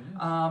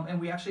 And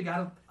we actually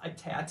got a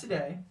tad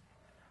today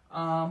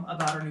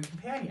about our new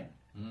companion.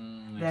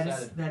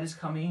 That is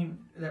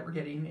coming, that we're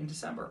getting in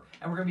December.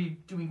 And we're going to be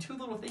doing two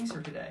little things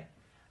here today.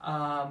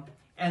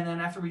 And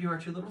then after we do our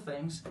two little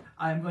things,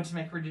 I'm going to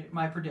make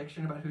my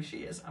prediction about who she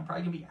is. I'm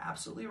probably going to be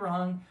absolutely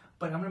wrong,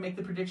 but I'm going to make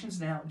the predictions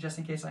now just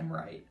in case I'm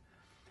right.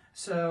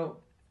 So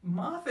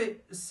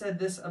Moffat said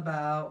this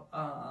about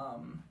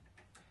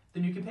the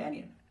new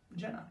companion,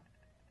 Jenna.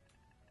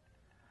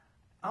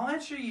 I'll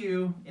answer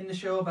you in the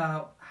show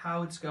about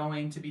how it's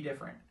going to be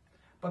different.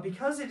 But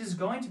because it is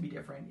going to be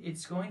different,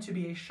 it's going to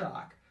be a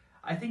shock.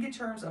 I think in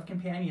terms of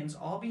companions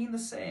all being the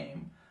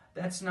same,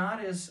 that's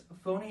not as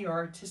phony or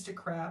artistic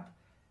crap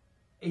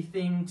a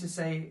thing to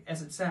say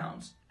as it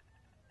sounds.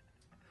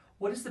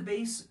 What is the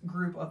base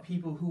group of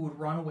people who would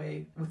run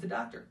away with the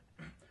Doctor?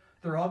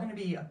 They're all going to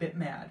be a bit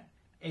mad,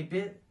 a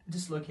bit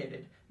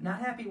dislocated,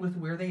 not happy with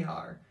where they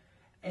are,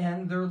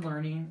 and they're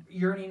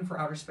yearning for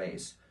outer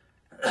space.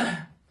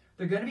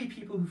 They're going to be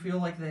people who feel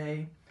like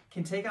they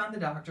can take on the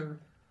Doctor,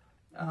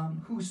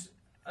 who's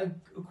a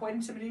quite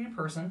intimidating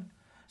person,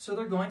 so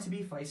they're going to be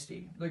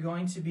feisty. They're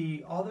going to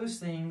be all those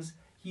things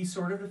he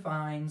sort of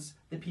defines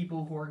the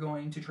people who are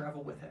going to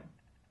travel with him.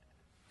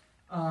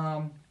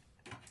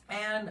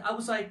 And I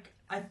was like,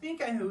 I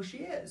think I know who she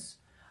is.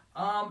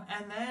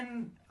 And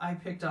then I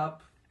picked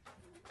up,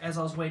 as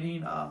I was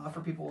waiting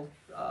for people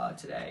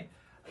today,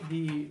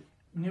 the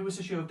newest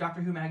issue of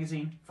Doctor Who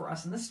magazine for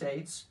us in the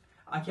States.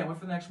 I can't wait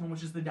for the next one,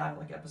 which is the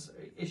Dialect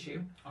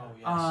issue. Oh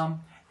yes.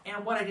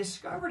 And what I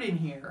discovered in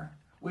here,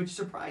 which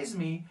surprised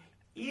me,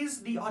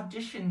 is the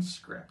audition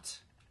script,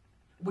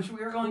 which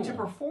we are going to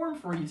Cool. perform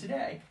for you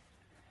today.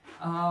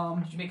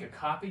 Did you make a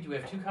copy? Do we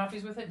have two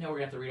copies with it? No, we're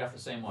gonna have to read off the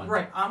same one.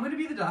 Right, I'm going to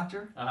be the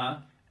Doctor, Uh huh.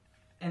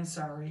 and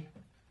sorry,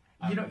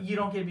 you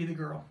don't get to be the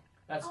girl.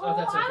 That's Oh,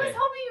 that's I okay. was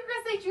hoping you were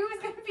going to say Drew was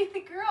going to be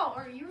the girl,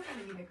 or you were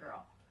going to be the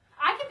girl.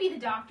 I could be the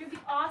Doctor. It'd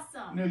be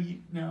awesome.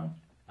 No.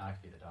 I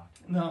could be the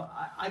Doctor. No,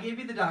 I gave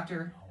you the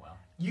Doctor. Oh well.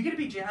 You get to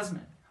be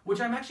Jasmine, which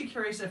I'm actually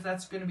curious if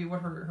that's going to be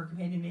what her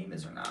companion name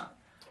is or not,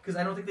 because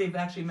I don't think they've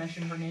actually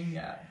mentioned her name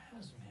yet.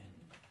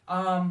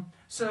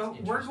 So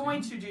That's we're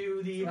going to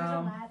do the Where's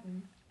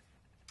Aladdin?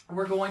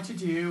 we're going to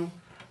do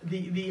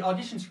the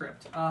audition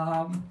script,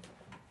 and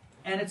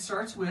it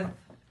starts with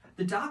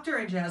the Doctor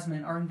and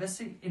Jasmine are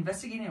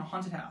investigating a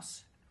haunted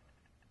house.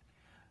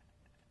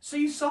 So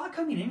you saw it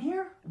coming in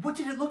here? What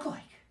did it look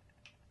like?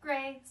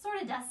 Gray,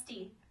 sort of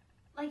dusty.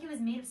 Like it was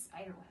made of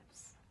spider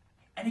webs.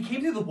 And it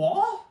came through the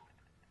wall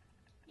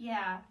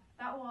Yeah,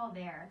 that wall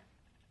there.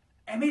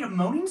 and made a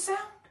moaning sound?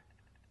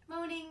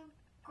 Moaning,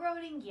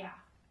 groaning, yeah.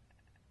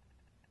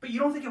 But you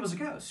don't think it was a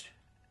ghost?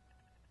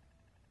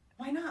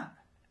 Why not?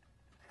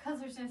 Because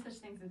there's no such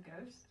thing as a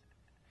ghost.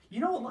 You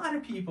know, a lot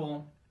of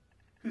people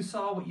who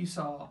saw what you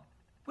saw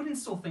wouldn't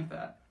still think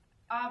that.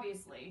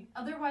 Obviously.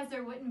 Otherwise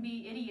there wouldn't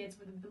be idiots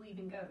who would believe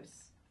in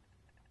ghosts.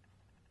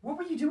 What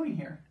were you doing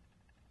here?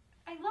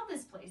 I love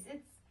this place.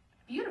 It's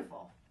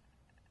beautiful.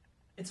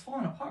 It's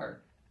falling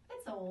apart.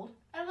 It's old.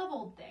 I love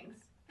old things.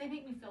 They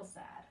make me feel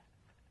sad.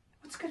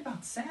 What's good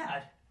about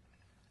sad?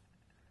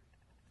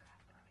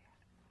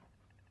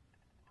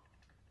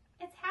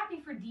 It's happy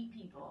for deep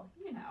people,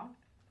 you know.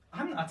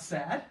 I'm not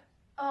sad.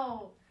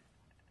 Oh,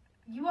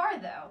 you are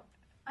though.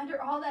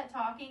 Under all that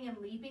talking and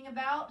leaping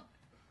about,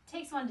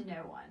 takes one to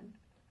know one.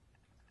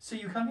 So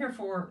you come here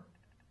for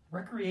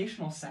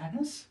recreational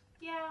sadness?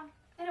 Yeah,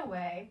 in a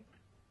way.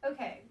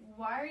 Okay,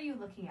 why are you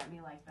looking at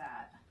me like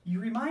that? You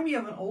remind me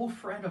of an old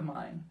friend of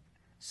mine.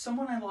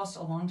 Someone I lost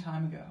a long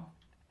time ago.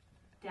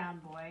 Down,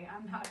 boy.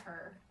 I'm not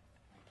her.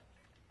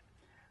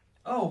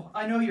 Oh,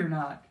 I know you're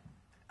not.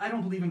 I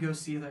don't believe in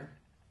ghosts either.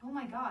 Oh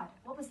my god,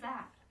 what was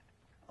that?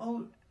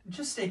 Oh,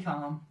 just stay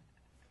calm.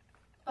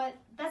 But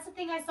that's the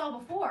thing I saw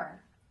before.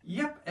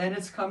 Yep, and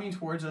it's coming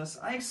towards us.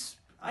 I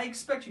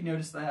expect you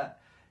noticed that.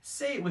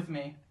 Say it with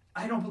me.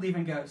 I don't believe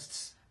in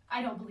ghosts.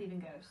 I don't believe in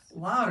ghosts.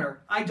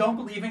 Louder. I don't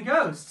believe in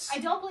ghosts. I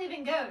don't believe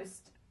in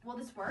ghosts. Will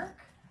this work?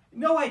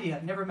 No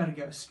idea. Never met a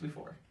ghost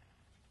before.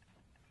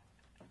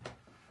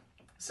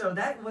 So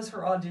that was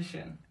her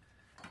audition.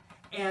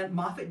 And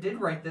Moffat did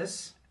write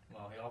this.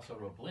 Well, he also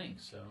wrote Blink,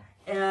 so...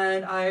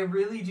 And I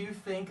really do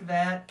think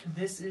that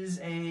this is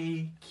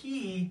a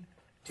key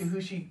to who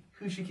she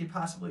could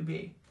possibly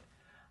be.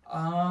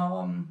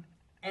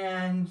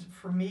 And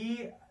for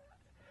me,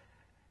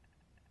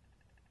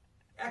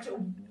 actually,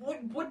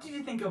 what did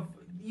you think of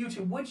you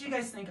two? What did you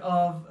guys think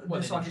of Well,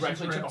 this they audition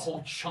directly took a script?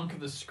 whole chunk of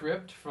the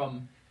script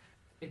from...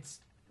 It's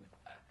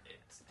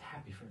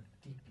happy for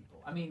deep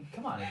people. I mean,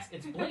 come on,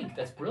 it's Blink.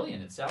 That's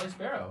brilliant. It's Sally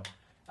Sparrow.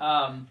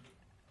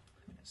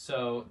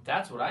 So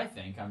that's what I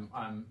think.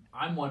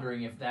 I'm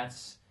wondering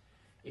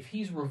if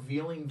he's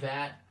revealing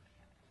that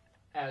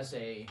as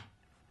a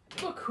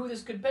look who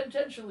this could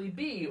potentially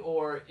be,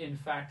 or in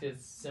fact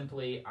it's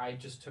simply I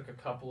just took a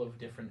couple of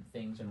different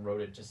things and wrote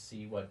it to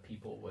see what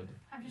people would.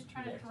 I'm just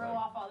trying to react throw like.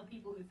 off all the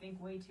people who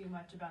think way too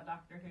much about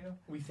Doctor Who.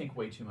 We think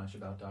way too much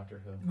about Doctor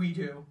Who. We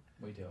do.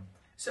 We do.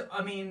 So,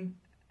 I mean,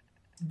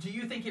 do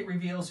you think it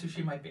reveals who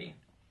she might be?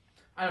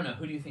 I don't know.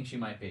 Who do you think she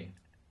might be?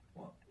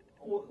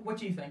 What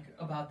do you think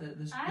about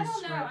this I don't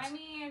script? know. I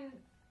mean,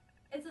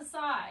 it's a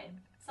side.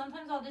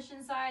 Sometimes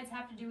audition sides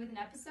have to do with an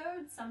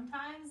episode.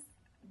 Sometimes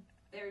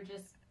they're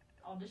just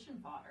audition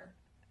fodder.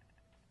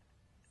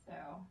 So.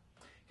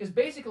 Because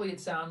basically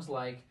it sounds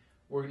like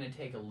we're going to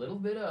take a little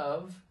bit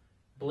of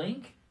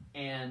Blink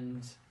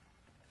and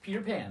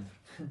Peter Pan.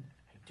 I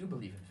do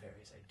believe in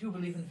fairies. I do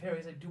believe in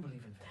fairies. I do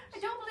believe in fairies. I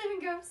don't believe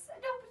in ghosts. I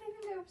don't believe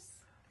in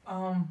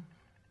ghosts.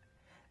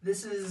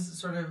 This is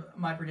sort of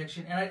my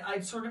prediction, and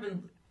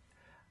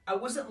I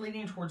wasn't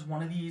leaning towards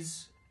one of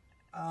these,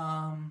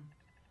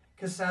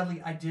 because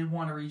sadly I did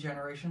want a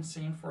regeneration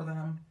scene for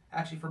them,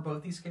 actually for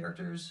both these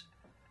characters.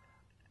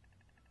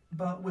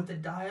 But with the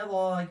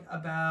dialogue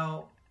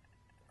about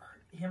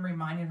him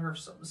reminding her of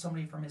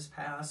somebody from his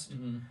past,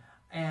 Mm-hmm.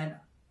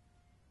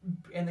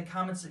 and the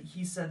comments that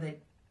he said that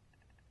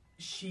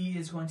she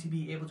is going to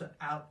be able to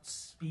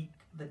outspeak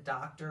the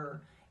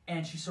Doctor,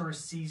 and she sort of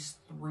sees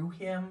through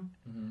him.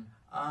 Mm-hmm.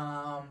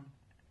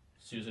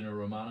 Susan or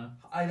Romana?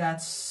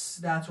 That's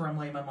where I'm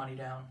laying my money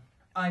down.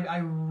 I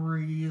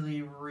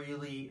really,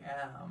 really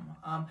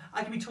am.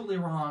 I could be totally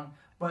wrong,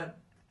 but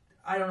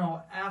I don't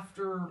know.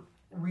 After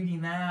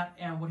reading that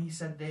and what he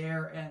said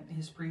there and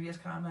his previous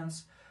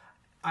comments,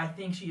 I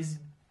think she is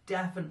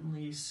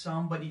definitely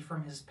somebody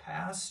from his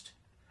past,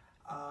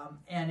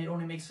 and it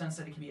only makes sense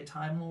that it can be a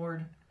Time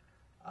Lord.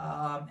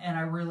 And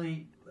I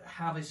really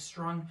have a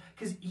strong...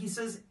 Because he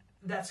says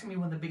that's going to be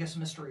one of the biggest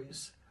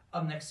mysteries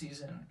of next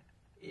season.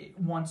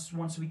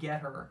 Once we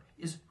get her,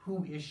 is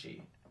who is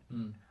she?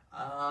 Mm.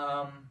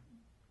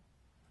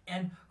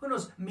 And who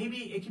knows? Maybe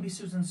it could be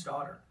Susan's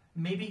daughter.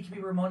 Maybe it could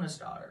be Ramona's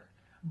daughter.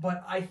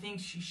 But I think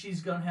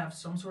she's going to have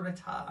some sort of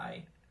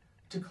tie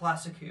to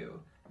Classic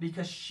Who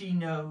because she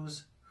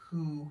knows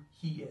who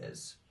he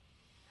is.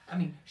 I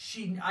mean,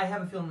 I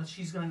have a feeling that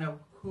she's going to know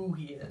who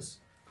he is.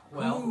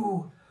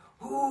 Well,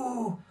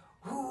 Who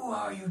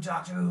are you,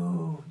 Doctor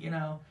Who? You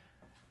know.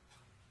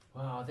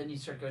 Well, then you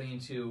start going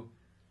into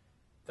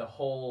the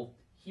whole.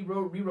 He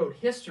rewrote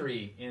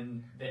history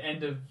in the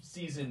end of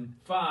season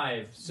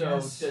 5. So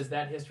Yes. does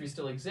that history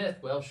still exist?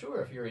 Well,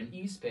 sure. If you're in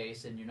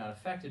E-space and you're not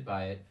affected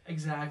by it.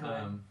 Exactly.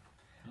 Okay.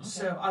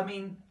 So I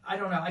mean, I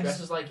don't know.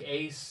 Dresses like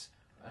Ace.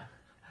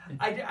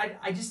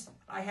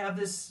 I have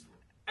this,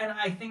 and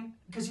I think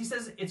because he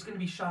says it's going to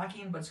be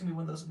shocking, but it's going to be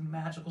one of those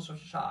magical sort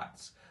of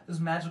shocks, those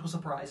magical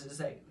surprises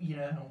that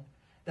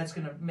that's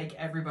going to make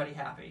everybody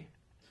happy.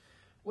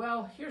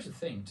 Well, here's the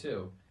thing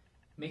too.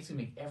 Makes it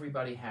make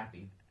everybody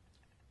happy.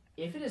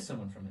 If it is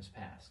someone from his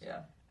past,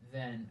 Yeah.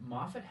 then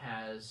Moffat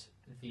has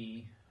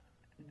the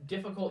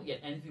difficult yet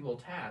enviable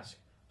task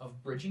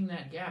of bridging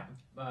that gap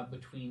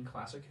between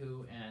Classic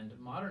Who and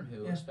Modern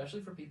Who, Yeah.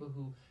 especially for people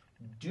who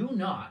do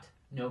not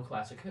know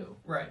Classic Who.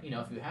 Right. You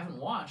know, if you haven't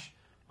watched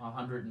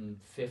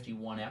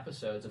 151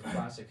 episodes of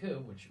Classic Who,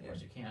 which of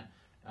course you can't,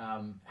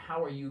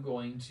 how are you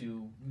going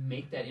to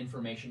make that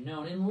information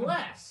known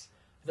unless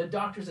the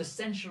Doctor's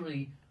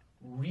essentially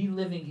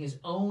reliving his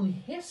own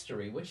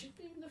history, which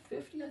in the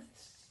 50th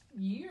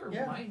year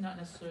might not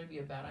necessarily be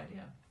a bad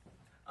idea.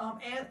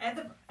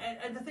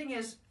 And the thing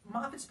is,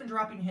 Moffat's been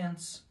dropping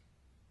hints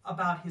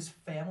about his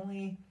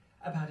family,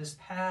 about his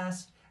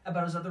past,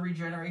 about his other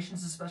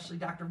regenerations, especially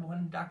Doctor 1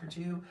 and Doctor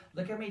 2.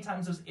 Look how many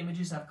times those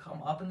images have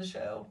come up in the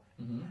show,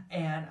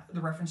 and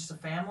the reference to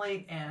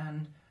family,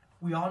 and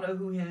we all know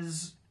who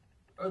his,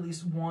 or at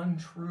least one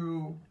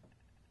true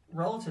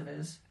relative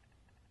is.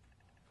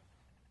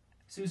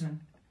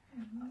 Susan.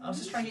 I was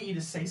just trying to get you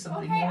to say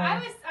something Okay, more. I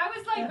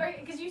was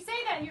like, because you say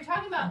that and you're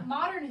talking about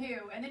Modern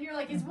Who, and then you're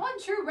like, is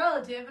one true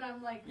relative? And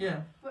I'm like,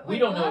 Yeah. We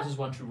don't know if there's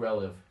one true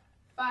relative.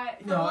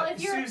 But No, well, if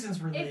you're,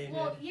 Susan's related.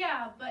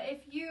 yeah, but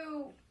if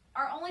you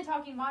are only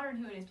talking Modern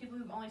Who, and it's people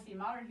who've only seen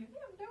Modern Who.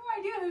 They have no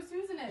idea who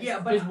Susan is. Yeah,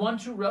 but His one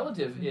true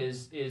relative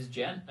is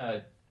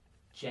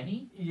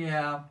Jenny.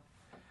 Yeah,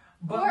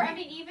 but or I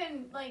mean,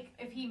 even like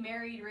if he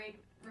married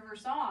River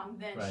Song,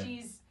 then Right.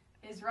 she's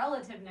his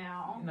relative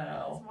now.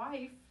 No. His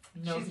wife.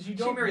 No, She's- you she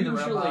don't married the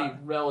usually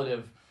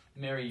robot.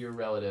 Marry your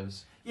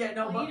relatives. yeah,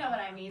 no, Well, but you know what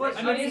I mean. but,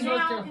 But I mean, she's he's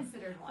now North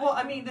considered one. well,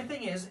 I mean, the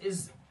thing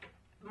is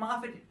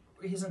Moffat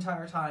his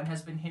entire time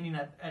has been hinting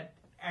at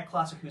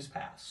Classic Who's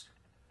past,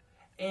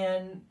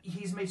 and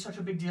he's made such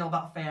a big deal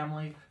about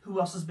family. Who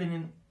else has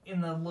been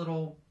in the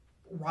little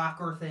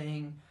rocker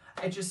thing?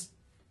 I just.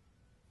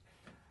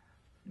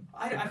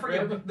 I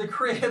forget crib? the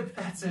crib.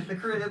 That's it, the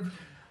crib.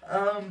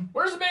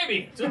 Where's the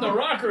baby? It's in the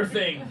rocker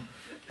thing.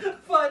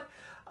 But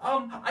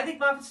I think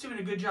Moffat's doing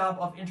a good job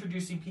of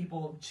introducing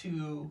people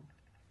to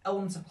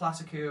elements of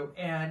Classic Who,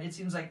 and it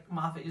seems like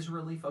Moffat is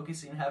really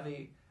focusing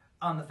heavy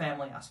on the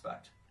family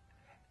aspect.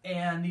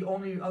 And the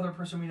only other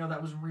person we know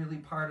that was really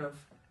part of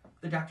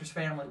the Doctor's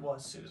family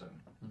was Susan.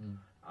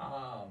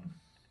 Mhm.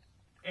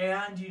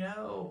 And you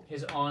know,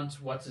 His aunt,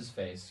 what's his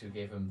face, who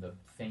gave him the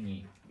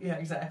thingy yeah,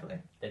 exactly.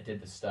 that did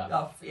the stuff.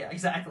 Oh, yeah,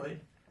 exactly.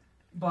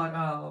 But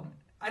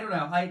I don't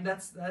know.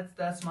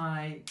 That's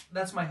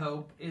my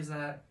hope is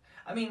that.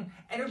 I mean,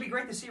 and it would be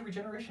great to see a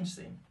regeneration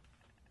scene.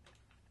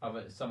 Of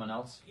it, someone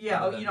else.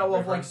 Yeah, other you than know,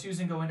 of River? like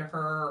Susan going to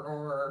her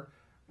or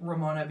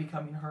Ramona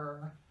becoming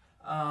her.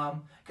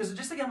 Because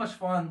just think how much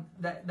fun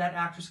that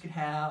actress could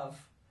have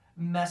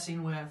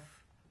messing with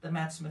the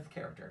Matt Smith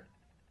character.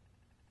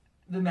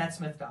 The Matt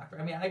Smith Doctor.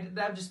 I mean,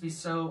 that'd just be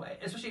so...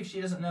 Especially if she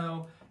doesn't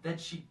know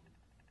that she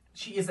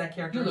is that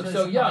character. You look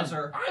until so she young. finds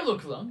her. I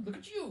look young. Look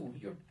at you.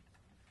 You're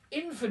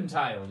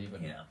infantile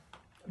even. Yeah.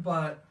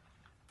 But,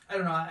 I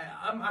don't know.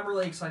 I'm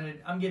really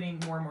excited. I'm getting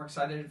more and more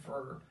excited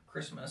for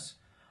Christmas.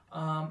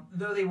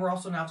 Though they were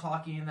also now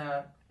talking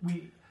that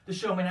the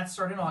show may not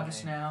start in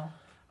August now.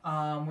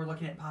 We're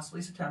looking at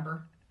possibly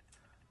September,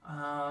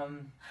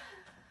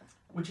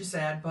 which is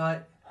sad,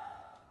 but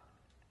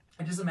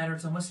it doesn't matter.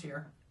 It's almost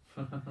here.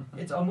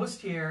 It's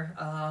almost here.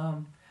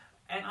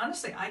 And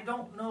honestly, I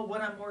don't know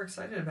what I'm more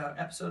excited about.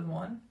 Episode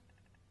 1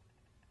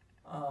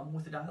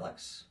 with the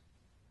Daleks.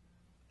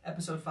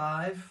 Episode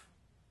 5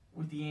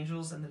 with the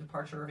Angels and the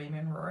departure of Amy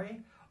and Rory.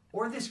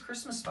 Or this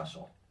Christmas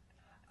special.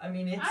 I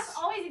mean, it's...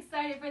 I'm always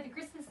excited for the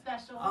Christmas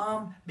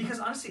special. Because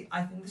honestly,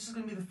 I think this is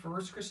going to be the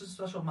first Christmas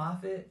special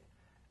Moffat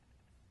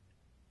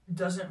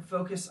doesn't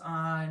focus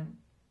on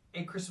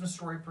a Christmas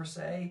story per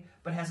se,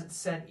 but has it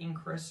set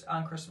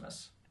on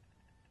Christmas.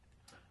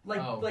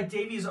 Like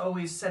Davies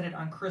always set it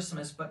on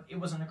Christmas, but it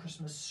wasn't a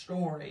Christmas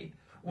story.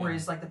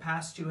 Whereas like the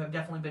past two have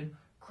definitely been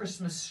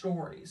Christmas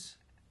stories.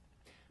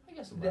 I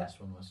guess the last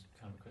one was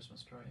kind of a Christmas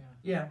story,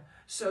 yeah. Yeah.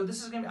 So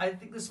this is going to be, I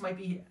think this might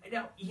be,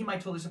 now he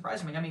might totally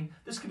surprise me. I mean,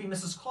 this could be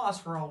Mrs. Claus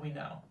for all we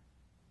know.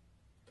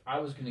 I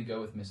was going to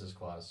go with Mrs.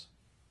 Claus.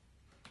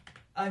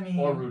 I mean...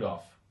 Or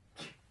Rudolph.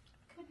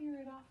 Could be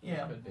Rudolph.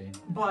 Yeah. Could be.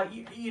 But,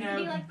 you know...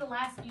 Could be like the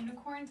last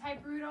unicorn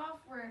type Rudolph,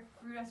 where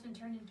Rudolph's been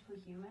turned into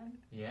a human.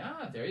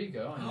 Yeah, there you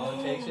go. And all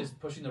it takes is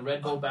pushing the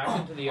Red Bull back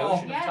into the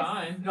ocean yes. of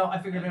time. No, I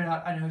figured it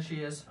out. I know who she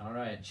is. All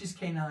right. She's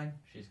K9.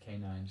 She's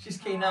K9. She's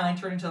K9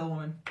 turned into a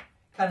woman.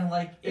 Kind of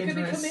like It could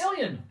be Idris.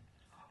 Chameleon.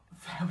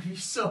 That would be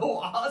so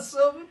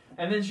awesome.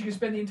 And then she could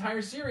spend the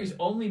entire series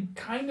only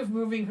kind of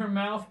moving her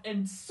mouth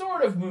and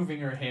sort of moving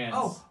her hands.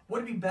 Oh,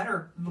 would it be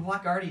better? The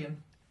Black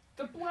Guardian.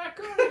 The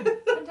Black Guardian.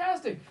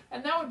 Fantastic.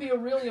 And that would be a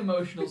really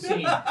emotional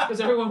scene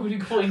because everyone would be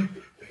going,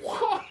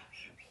 what?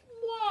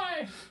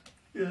 Why?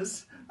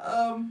 Yes.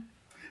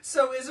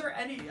 So is there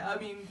anything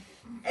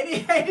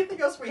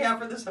else we have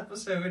for this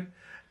episode?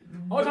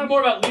 I want to talk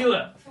more about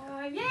Leela.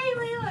 Yay,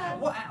 Leela!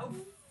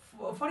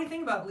 Well, funny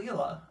thing about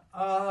Leela,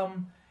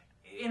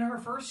 in her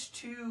first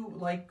two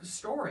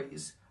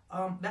stories,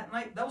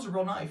 that was a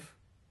real knife.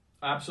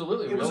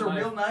 Absolutely. It was a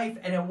real knife,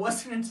 and it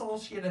wasn't until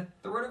she had to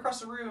throw it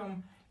across the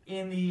room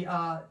in the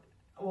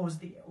what was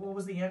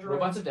the android?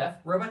 Robots of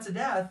Death. Robots of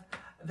Death,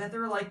 that they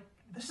were like,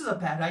 this is a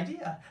bad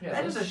idea. Yeah,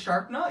 that is a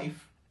sharp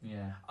knife.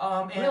 Yeah.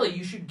 And Really,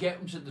 you should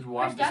get to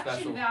watch the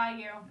Production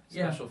value.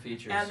 special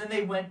features. And then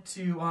they went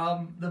to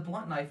the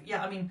blunt knife.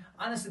 Yeah, I mean,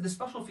 honestly, the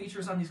special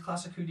features on these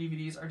Classic Who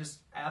DVDs are just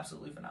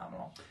absolutely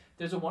phenomenal.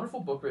 There's a wonderful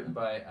book written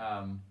by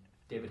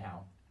David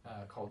Howe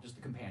called just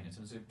The Companions.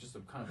 It's just a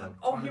kind of a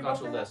Oh, he wrote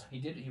chronological that? list.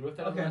 He wrote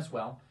that Okay. as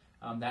well.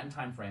 That in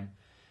time frame,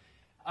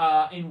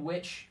 in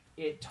which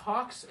it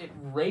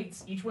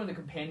rates each one of the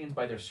companions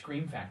by their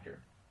scream factor.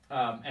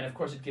 And of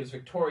course, it gives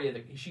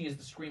Victoria she is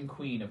the scream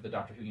queen of the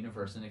Doctor Who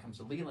universe. And it comes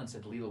to Leela and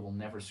said Leela would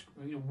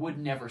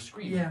never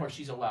scream. Yeah. Of course,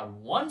 she's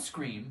allowed one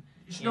scream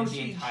No, in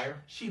the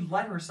entire. she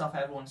let herself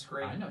have one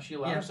scream. I know she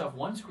allowed herself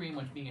one scream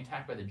when being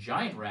attacked by the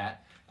giant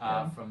rat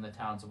from the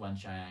towns of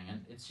Wenchiang,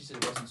 and she said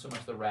it wasn't so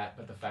much the rat,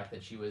 but the fact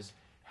that she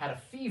had a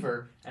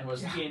fever and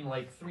was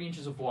in 3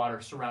 inches of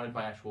water, surrounded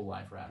by actual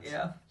live rats.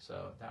 Yeah.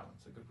 So that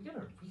one's a good.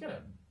 We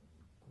gotta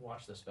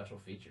watch the special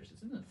features.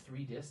 Isn't it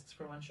 3 discs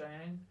for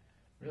Wenchiang?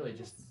 Really,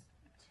 just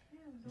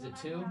is it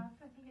 2?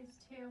 I think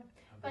it's 2.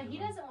 But he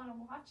doesn't want to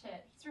watch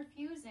it. He's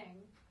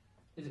refusing.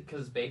 Is it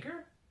because it's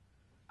Baker?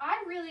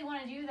 I really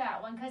want to do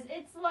that one because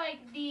it's like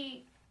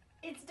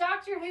it's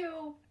Doctor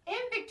Who in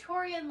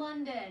Victorian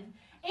London,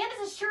 and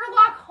it's a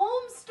Sherlock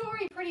Holmes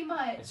story, pretty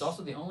much. It's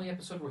also the only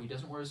episode where he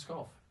doesn't wear his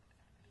scarf.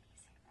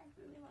 I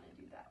really want to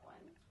do that one.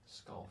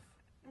 Scarf.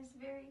 It's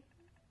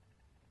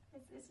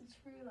it's a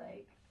true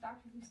like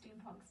Doctor Who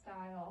steampunk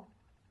style.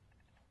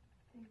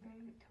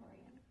 Very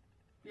Victorian.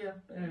 Yeah,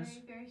 it is.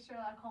 Very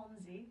Sherlock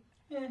Holmesy.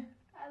 Yeah.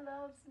 I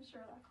love some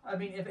Sherlock Holmes. I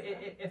mean, if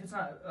it's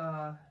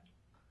not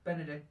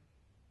Benedict,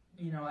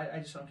 I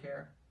just don't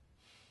care.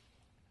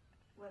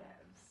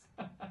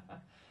 Whatevs.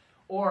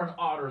 Or an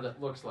otter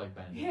that looks like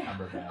Benedict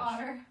Cumberbatch.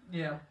 Otter.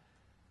 Yeah.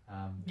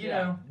 You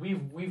Yeah, know.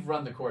 we've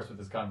run the course with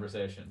this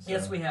conversation. So.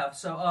 Yes, we have.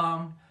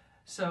 So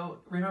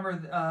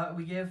remember,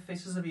 we give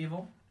Faces of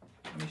Evil.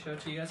 Let me show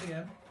it to you guys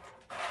again.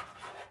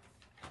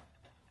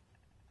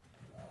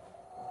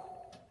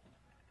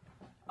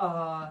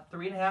 Uh,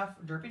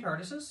 3.5 Derpy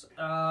TARDISes.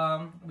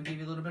 We gave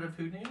you a little bit of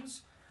food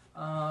news.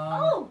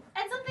 Oh,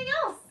 and something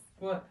else.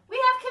 What? We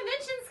have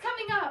conventions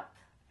coming up.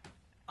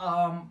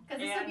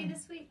 Because this will be and-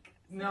 this week.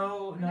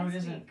 No, it Next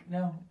isn't. week.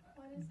 No,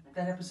 What is this?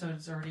 that episode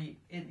is already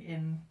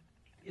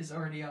is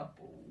already up,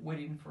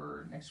 waiting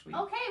for next week.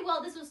 Okay,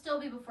 well, this will still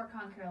be before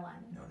Con Carolina.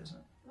 No, it isn't.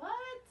 What?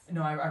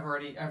 No, I've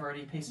already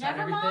pasted out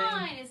Never everything.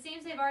 mind. It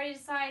seems they've already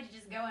decided to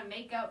just go and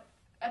make up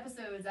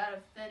episodes out of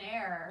thin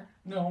air.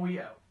 No,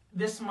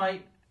 this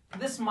might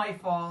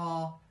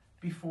fall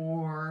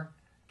before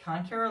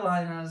Con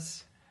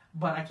Carolinas,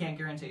 but I can't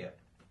guarantee it.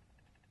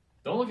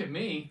 Don't look at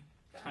me.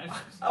 I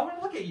want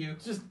to look at you.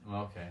 Just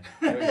okay.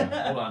 There we go.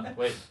 Hold on.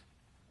 Wait.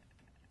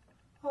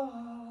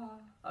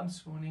 I'm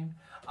swooning.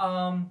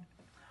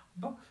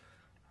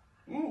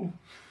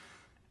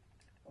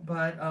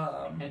 But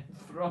And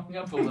throwing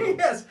up a little.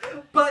 yes,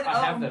 but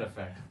I have that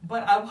effect.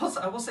 But I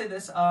will say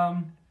this.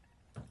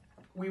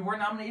 We were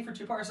nominated for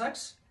 2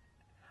 Parsecs.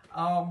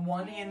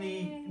 One in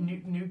the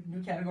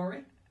new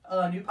category,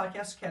 new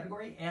podcast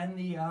category, and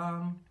the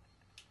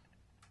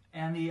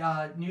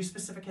new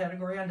specific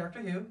category on Doctor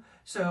Who.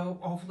 So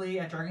hopefully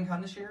at Dragon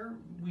Con this year,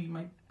 we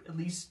might at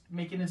least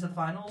make it into the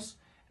finals,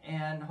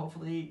 and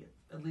hopefully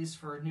at least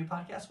for a new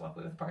podcast, walk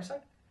away with a Parsec,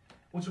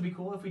 which will be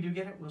cool. If we do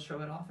get it, we'll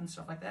show it off and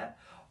stuff like that.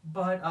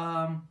 But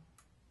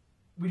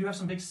we do have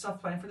some big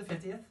stuff planned for the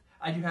 50th.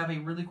 I do have a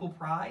really cool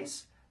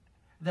prize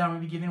that I'm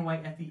going to be giving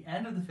away at the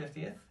end of the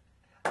 50th.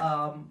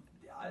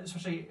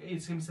 Especially,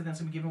 it's going to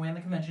be given away on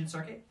the convention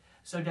circuit.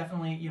 So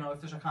definitely, if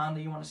there's a con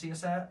that you want to see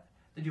us at,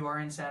 that do our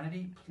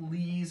insanity,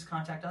 please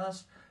contact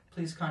us.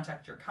 Please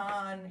contact your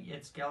con.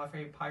 It's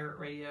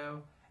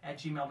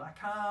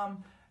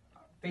GallifreyPirateRadio@gmail.com.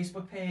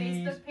 Facebook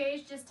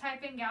page. Just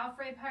type in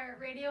Gallifrey Pirate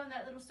Radio in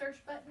that little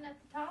search button at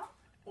the top.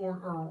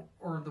 Or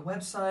the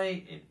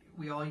website.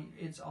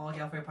 It's all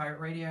Gallifrey Pirate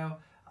Radio.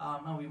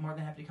 I'll be more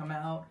than happy to come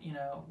out.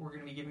 We're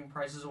going to be giving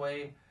prizes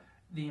away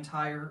the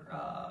entire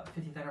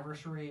 50th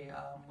anniversary,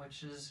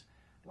 which is,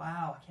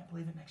 wow, I can't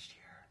believe it, next year.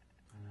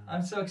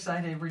 I'm so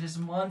excited. We're just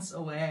months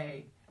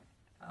away.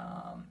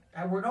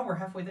 We're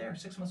halfway there,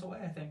 6 months away,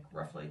 I think,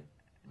 roughly,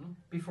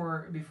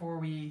 before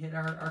we hit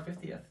our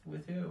 50th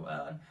with Who,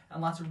 and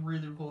lots of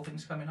really cool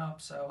things coming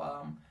up.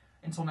 So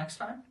until next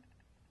time,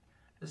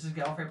 this is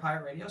Gallifrey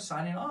Pirate Radio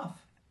signing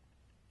off.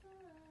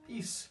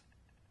 Peace.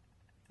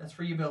 That's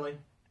for you, Billy.